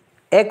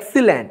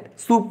 एक्सीलेंट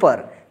सुपर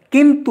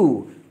किंतु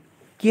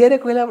किए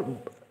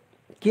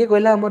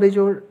कहला हमर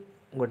जो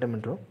गोटे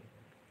मिनट रो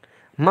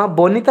माँ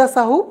Banita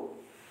Sahu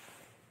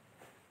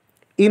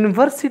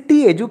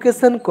university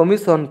education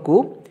commission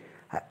को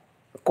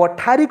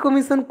कोठारी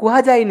कमिशन कहा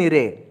जाए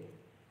रे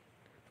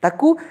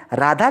ताकू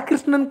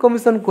राधाकृष्णन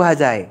कमिशन कहा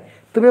जाए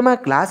तुम्हें माँ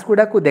क्लास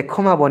गुड़ा को देख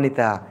माँ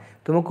बनिता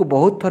तुमको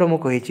बहुत थर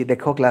मुझे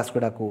देख क्लास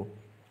गुड़ा को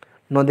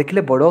न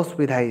देखले बड़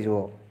असुविधा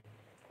हो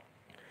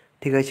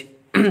ठीक अच्छे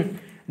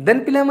देन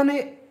पिला माने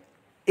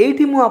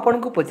एठी मु आपन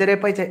को पचारे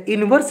पाई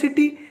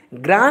यूनिवर्सिटी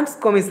ग्रांट्स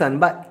कमिशन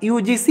बा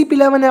UGC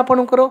पिला माने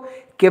आपनकर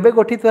केबे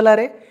गठित होला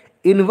रे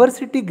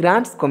यूनिवर्सिटी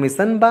ग्रांट्स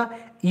कमिशन बा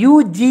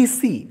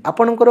UGC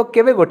आपनकर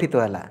केबे गठित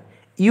होला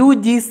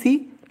UGC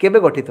केबे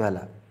गठित होला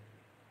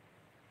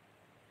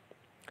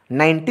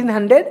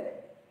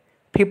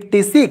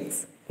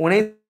 1956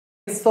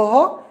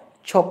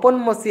 1956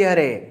 मसीह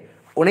रे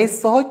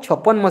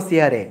 1956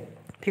 मसीह रे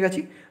ठीक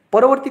अच्छे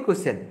परवर्ती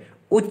क्वेश्चन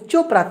उच्च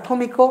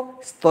प्राथमिक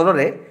स्तर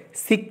रे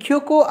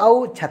शिक्षक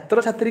आउ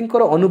छात्र छात्री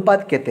अनुपात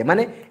केते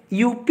माने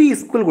यूपी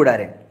स्कूल गुड़ा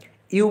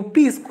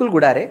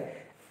रे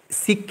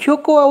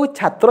शिक्षक आउ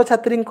छात्र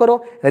छात्री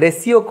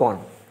रेशियो कौन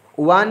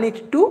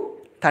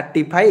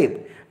 1:35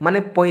 माने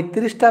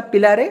 35टा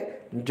पिलारे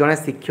जड़े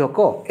शिक्षक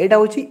एटा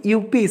होची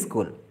यूपी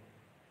स्कूल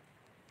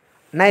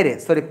नाई रे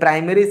सॉरी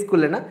प्राइमरी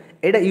स्कूल ना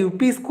एटा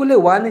यूपी स्कूल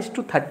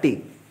 1:30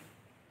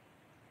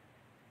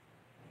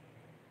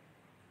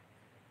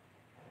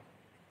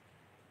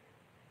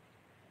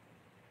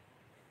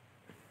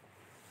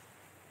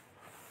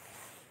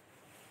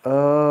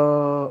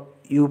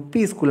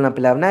 यूपी स्कूल ना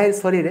पिला ना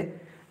सॉरी रे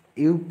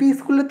यूपी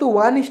स्कूल तो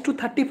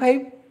 1:35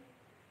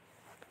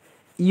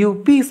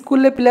 यूपी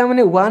स्कूल पिला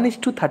माने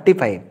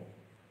 1:35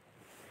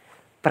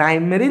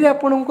 प्राइमरी रे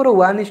आपणकर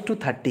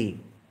 1:30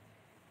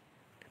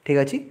 ठीक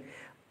अच्छे।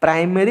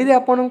 प्राइमरी रे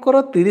आपणकर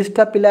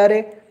 30टा पिलारे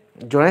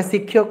जड़े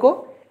शिक्षक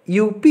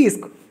यूपी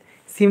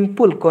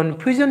सिंपल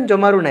कन्फ्यूजन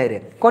जमारू नाई रे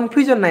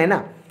कन्फ्यूजन नाई ना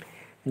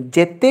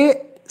जेते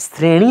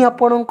श्रेणी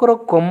आपणकर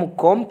कम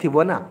कम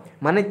थिबो ना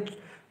माने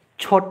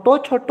छोट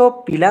छोट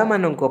पिला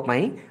मानक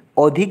पई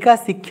अधिका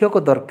शिक्षक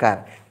दरकार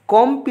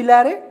कम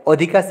पिलारे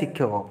अधिका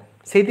शिक्षक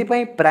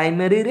से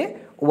प्राइमरी रे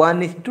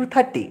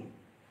 1:30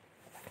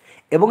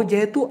 एवं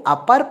जेहेतु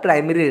अपार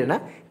प्राइमरी रे ना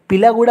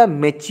पिला गुड़ा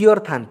मेच्योर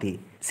थांती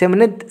से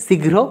माने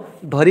शीघ्र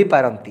धरी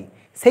पारंती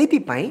से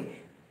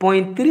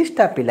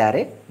 35टा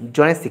पिलारे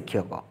जड़े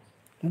शिक्षक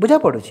बुझा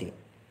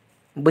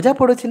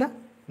पड़ुछि ना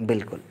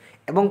बिल्कुल।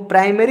 एवं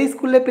प्राइमरी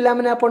स्कूल पिला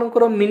माने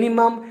आपणकर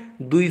मिनिमम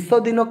 200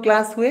 दिन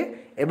क्लास हुए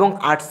एवं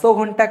 800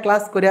 घंटा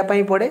क्लास करिया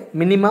पई पड़े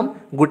मिनिमम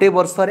गोटे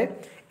वर्ष रे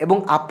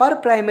एवं अपार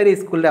प्राइमरी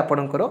स्कूल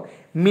आपणकर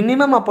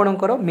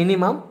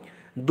मिनिमम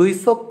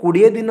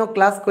 220 दिन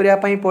क्लास करिया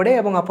पई पड़े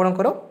एवं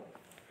आपणकर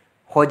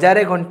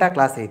 1000 घंटा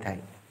क्लास होता है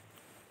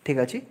ठीक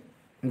अच्छे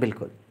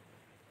बिल्कुल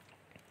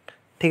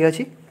ठीक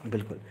अच्छे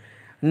बिल्कुल।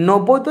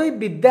 नवोदय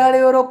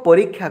विद्यालय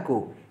परीक्षा को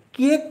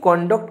किए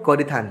कंडक्ट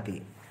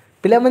करिथांती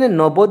पिला माने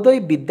नवोदय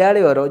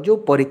विद्यालय जो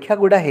परीक्षा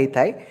गुड़ा होता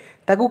है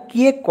ताकू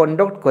किए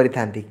कंडक्ट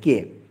करिथांती किए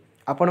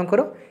आपणकर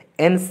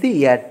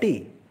एनसीईआरटी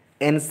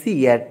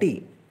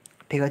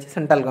ठीक अच्छे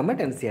सेंट्रल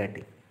गवर्नमेंट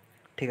एनसीईआरटी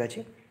ठीक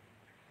अच्छे।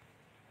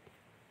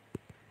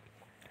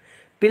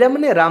 पिला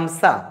माने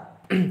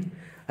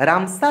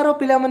रामसा रो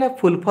पिला माने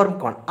फुल फॉर्म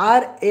कौन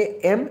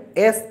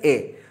RAMSA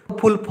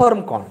फुल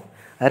फॉर्म कौन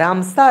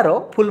रामसा रो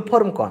फुल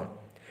फॉर्म कौन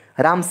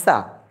रामसा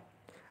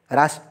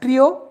राष्ट्रीय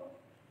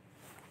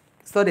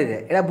सॉरी रे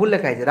एटा भूल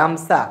लिखा है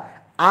रामसा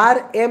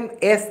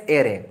RMSA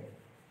रे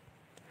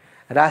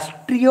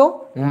राष्ट्रीय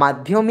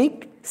माध्यमिक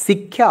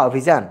शिक्षा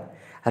अभियान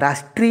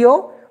राष्ट्रीय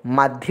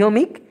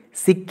माध्यमिक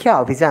शिक्षा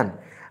अभियान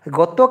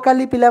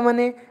गतकाली पिला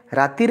माने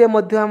राति रे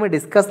मध्य आमे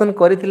डिस्कशन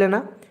करथिले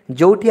ना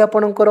जोठी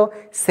आपणकर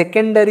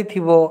सेकेंडरी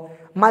थिबो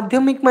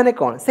माध्यमिक माने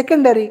कौन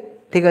सेकेंडरी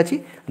ठीक अच्छे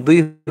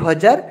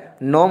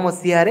 2009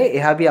 मसीह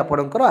यह भी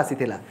आपणकर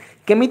आसीथिला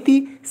केमिति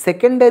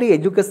सेकेंडरी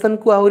एजुकेशन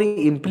को आहुरी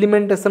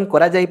इम्प्लीमेंटेशन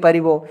करा जाई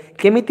परिबो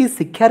केमिति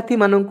शिक्षार्थी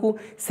माननकु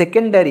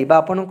सेकेंडरी बा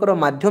आपणकर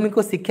माध्यमिक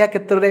शिक्षा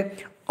क्षेत्र रे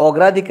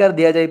अग्राधिकार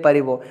दिया जाई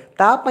परिबो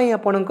ता पई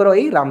आपणकर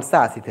एई रामसा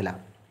आसीथिला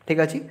ठीक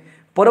अच्छे।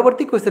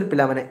 परवर्ती क्वेश्चन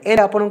पिला माने ए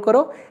आपणकर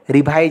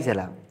रिवाइज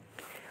हला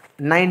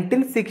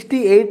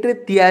 1968 रे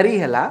तैयारी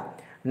हला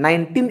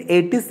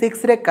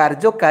 1986 रे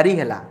कार्यकारी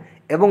हला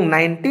एवं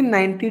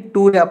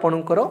 1992 रे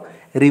आपणकर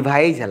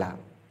रिवाइज हला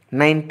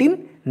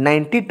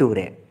 1992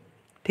 रे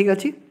ठीक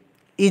अच्छे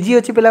इजी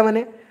अच्छी पिला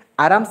माने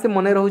आराम से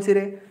मन रोचे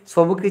रे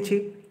सब किछि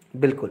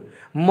बिल्कुल।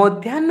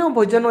 मध्याह्न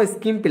भोजन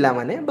स्कीम पिला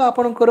माने बा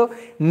आपणकर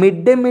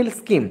मिड डे मील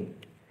स्कीम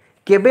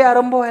केबे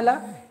आरंभ हैला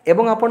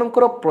एवं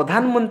आपणकर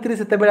प्रधानमंत्री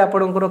सेते बेले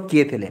आपणकर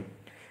किए थिले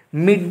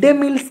मिड डे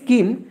मील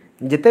स्कीम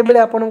जेते बेले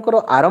आपणकर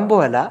आरंभ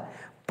हैला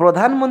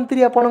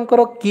प्रधानमंत्री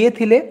आपणकर किए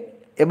थिले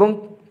एवं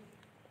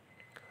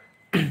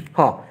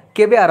हाँ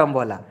केबे आरंभ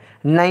होला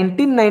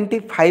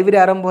 1995 रे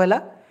आरंभ होला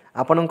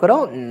आपणकर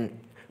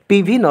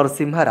पीवी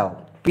नरसिम्हा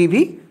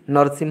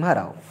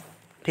राव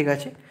ठीक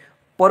अच्छे।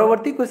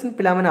 परवर्ती क्वेश्चन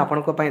पिला माने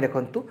आपन को पई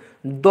देखंतु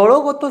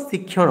दलगत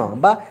शिक्षण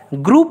बा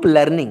ग्रुप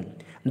लर्निंग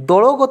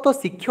दलगत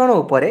शिक्षण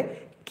उपरे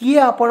किए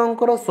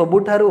आपणकर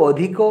सबुठारु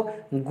अधिक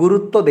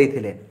गुरुत्व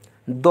देथिले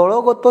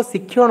दलगत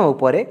शिक्षण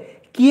उपरे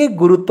किए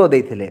गुरुत्व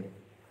देथिले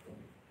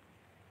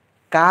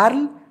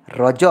कार्ल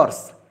रजर्स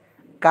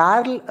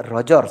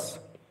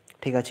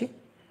ठीक अच्छे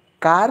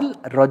कार्ल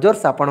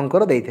रजर्स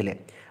आपणकर देथिले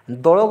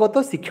दलगत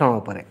शिक्षण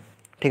उपरे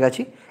ठीक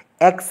अच्छे।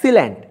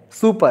 एक्सीलेंट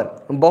सुपर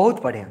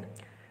बहुत बढ़िया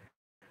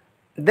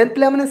देन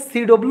पिला माने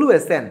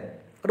CWSN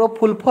रो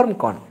फुल फॉर्म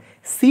कौन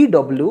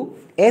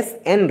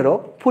CWSN रो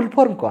फुल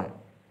फॉर्म कौन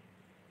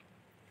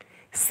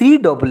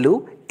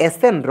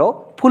CWSN रो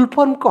फुल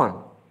फॉर्म कौन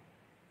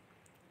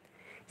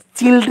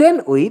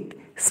चिल्ड्रेन विथ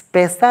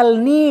स्पेशल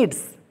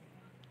नीड्स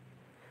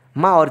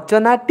माँ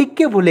अर्चना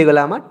टिके भूली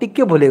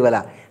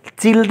गला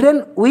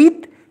चिल्ड्रेन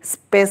विथ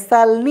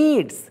स्पेशल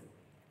नीड्स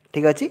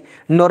ठीक अच्छे।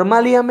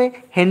 नॉर्मली आम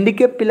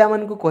हैंडिकेप पिला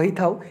को कही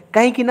था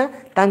कहीं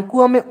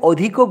तांकु आम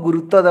अधिक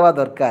गुरुत्व देवा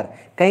दरकार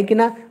कहीं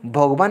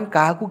भगवान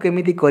क्या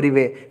केमिति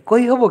करेंगे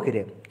कही हम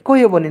कि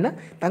कही हेनी ना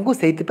तांकु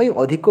से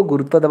अधिक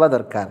गुरुत्व देवा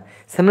दरकार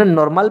से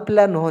नॉर्मल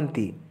पिला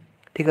नुहंती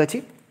ठीक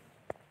अच्छे।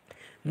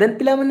 देन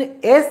पिला माने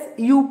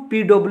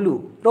SUPW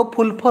रो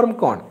फुल फॉर्म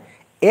कौन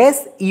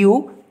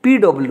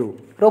SUPW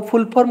रो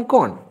फुल फॉर्म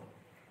कौन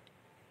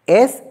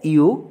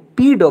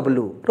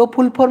SUPW रो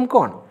फुल फॉर्म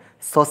कौन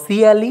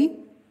socially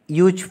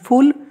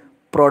useful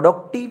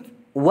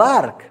productive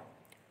work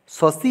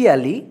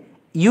socially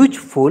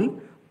useful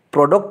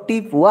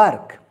productive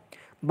work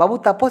बाबू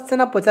तापस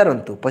सेना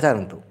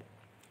पचारंतु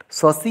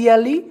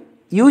सोशियली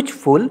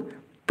यूजफुल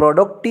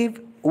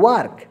प्रोडक्टिव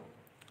वर्क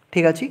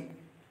ठीक अच्छे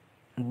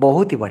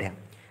बहुत ही बढ़िया।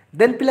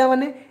 देन पिला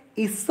माने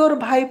ईश्वर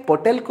भाई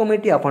पटेल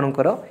कमिटी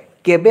आपणकर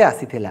केबे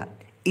आसीथिला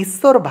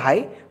ईश्वर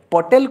भाई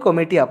पटेल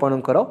कमिटी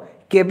आपणकर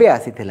केबे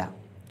आसीथिला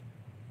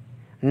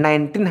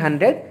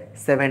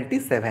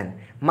 1977।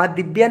 माँ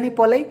दिव्यानी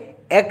पलाई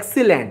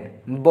एक्सीलेंट,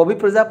 बबी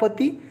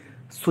प्रजापति,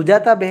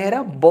 सुजाता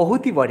बेहेरा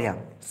बहुत ही बढ़िया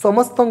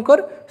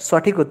समस्तंकर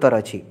सठिक उत्तर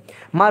अच्छी।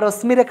 माँ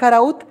रश्मि रेखा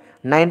राउत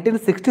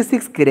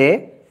 1966 किरे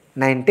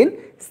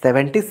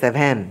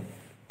 1977।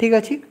 ठीक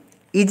अच्छे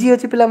इजी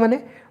अच्छी पिला माने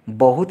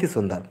बहुत ही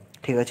सुंदर।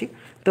 ठीक अच्छे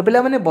तो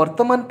पिला माने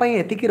वर्तमान पई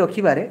एतिकी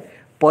रखिबारे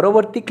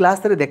परवर्ती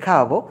क्लास रे देखा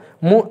हबो।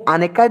 मु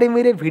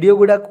अनएकाडेमी रे वीडियो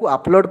गुडा को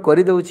अपलोड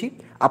करि दउची,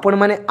 आपण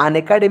माने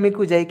अनएकाडेमी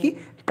को जाई कि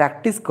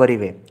प्रैक्टिस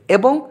करिवे।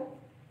 एवं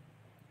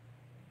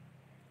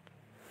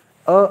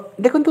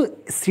देखु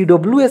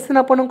CWSN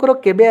आपणकर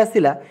केबे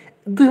आसिला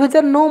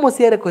 2009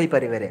 मसीह कही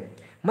पारे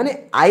माने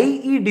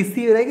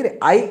आईईडीसी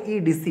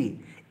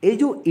ये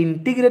जो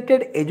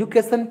integrated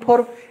education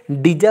for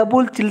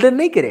disable children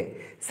नहीं करे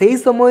से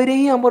समय रे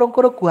ही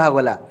आमरकर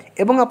कुहागला।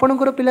 एवं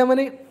आपणकर पिला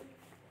माने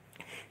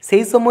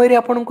से समय रे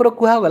आपणकर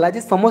कुहागला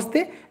जे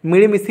समस्ते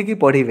मिलमिशिकी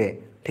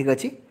पढ़े। ठीक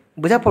अच्छे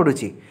बुझा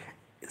पड़ुची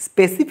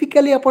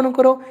स्पेसिफिकाली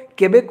आपणकर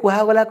केबे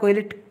कुहागला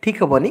कहले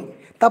ठीक हेनी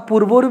ता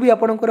पूर्वर भी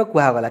आपणकर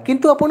कुहागला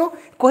किंतु आपण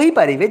कहि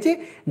पारिबे जे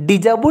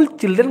डिजेबल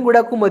चिल्ड्रेन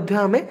गुडा को मध्य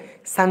आमे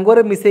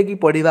सांगरे मिसेकी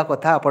पढ़िबा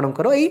कथा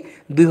आपणकर एई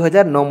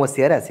 2009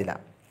 मसीह रे आसिला।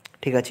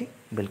 ठीक अच्छे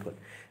बिल्कुल।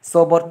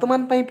 सो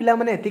वर्तमान पई पिला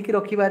माने एतिकी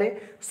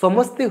रखिबारे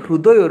समस्ते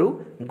हृदयरु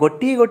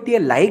गोटिए गोटिए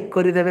लाइक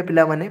करिदेबे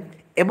पिला माने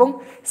एवं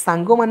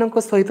सांगो मानक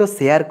सहित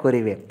शेयर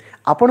करिवे।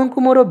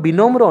 आपनकु मोर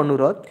विनम्र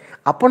अनुरोध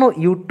आपण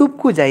यूट्यूब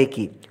को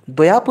जाइकी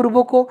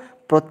दयापूर्वक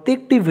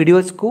प्रत्येकटी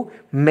वीडियोज को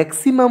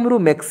मैक्सिमम रु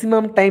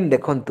मैक्सिमम टाइम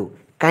देखंतु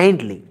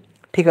काइंडली।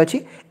 ठीक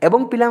अच्छे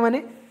एवं पिला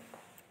माने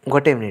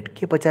गोटे मिनिट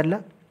किए पचारला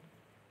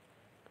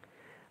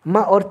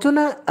माँ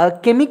अर्चना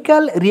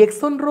केमिकल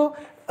रिएक्शन रो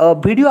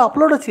वीडियो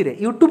अपलोड अच्छी रे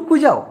यूट्यूब को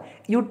जाओ।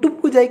 यूट्यूब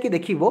को जाइए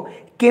देखिबो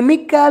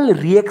chemical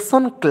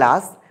reaction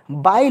class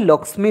bye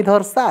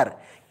Lakshmidhar सार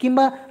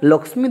किंबा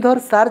लक्ष्मीधर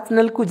सार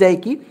चैनल को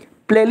जाइए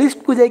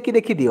प्लेलिस्ट को जाइए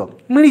देखी दियो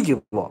मिल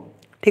जिवो।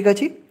 ठीक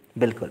अच्छे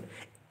बिल्कुल।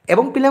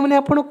 एवं पिला माने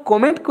आपण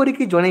कमेंट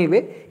करिकी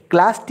जणैबे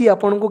क्लास टी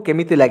आपन को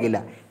केमिति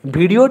लागिला।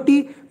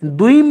 वीडियोटी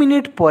 2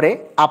 मिनिट परे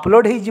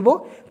अपलोड हो जिवो।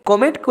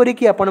 कमेंट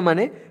करिकी आपण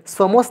माने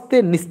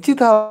समस्ते निश्चित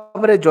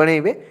भाव में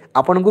जणैबे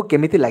आपन को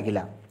केमिति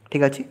लागिला।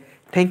 ठीक अच्छे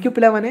थैंक यू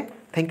पिला माने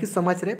थैंक यू सो मच रे।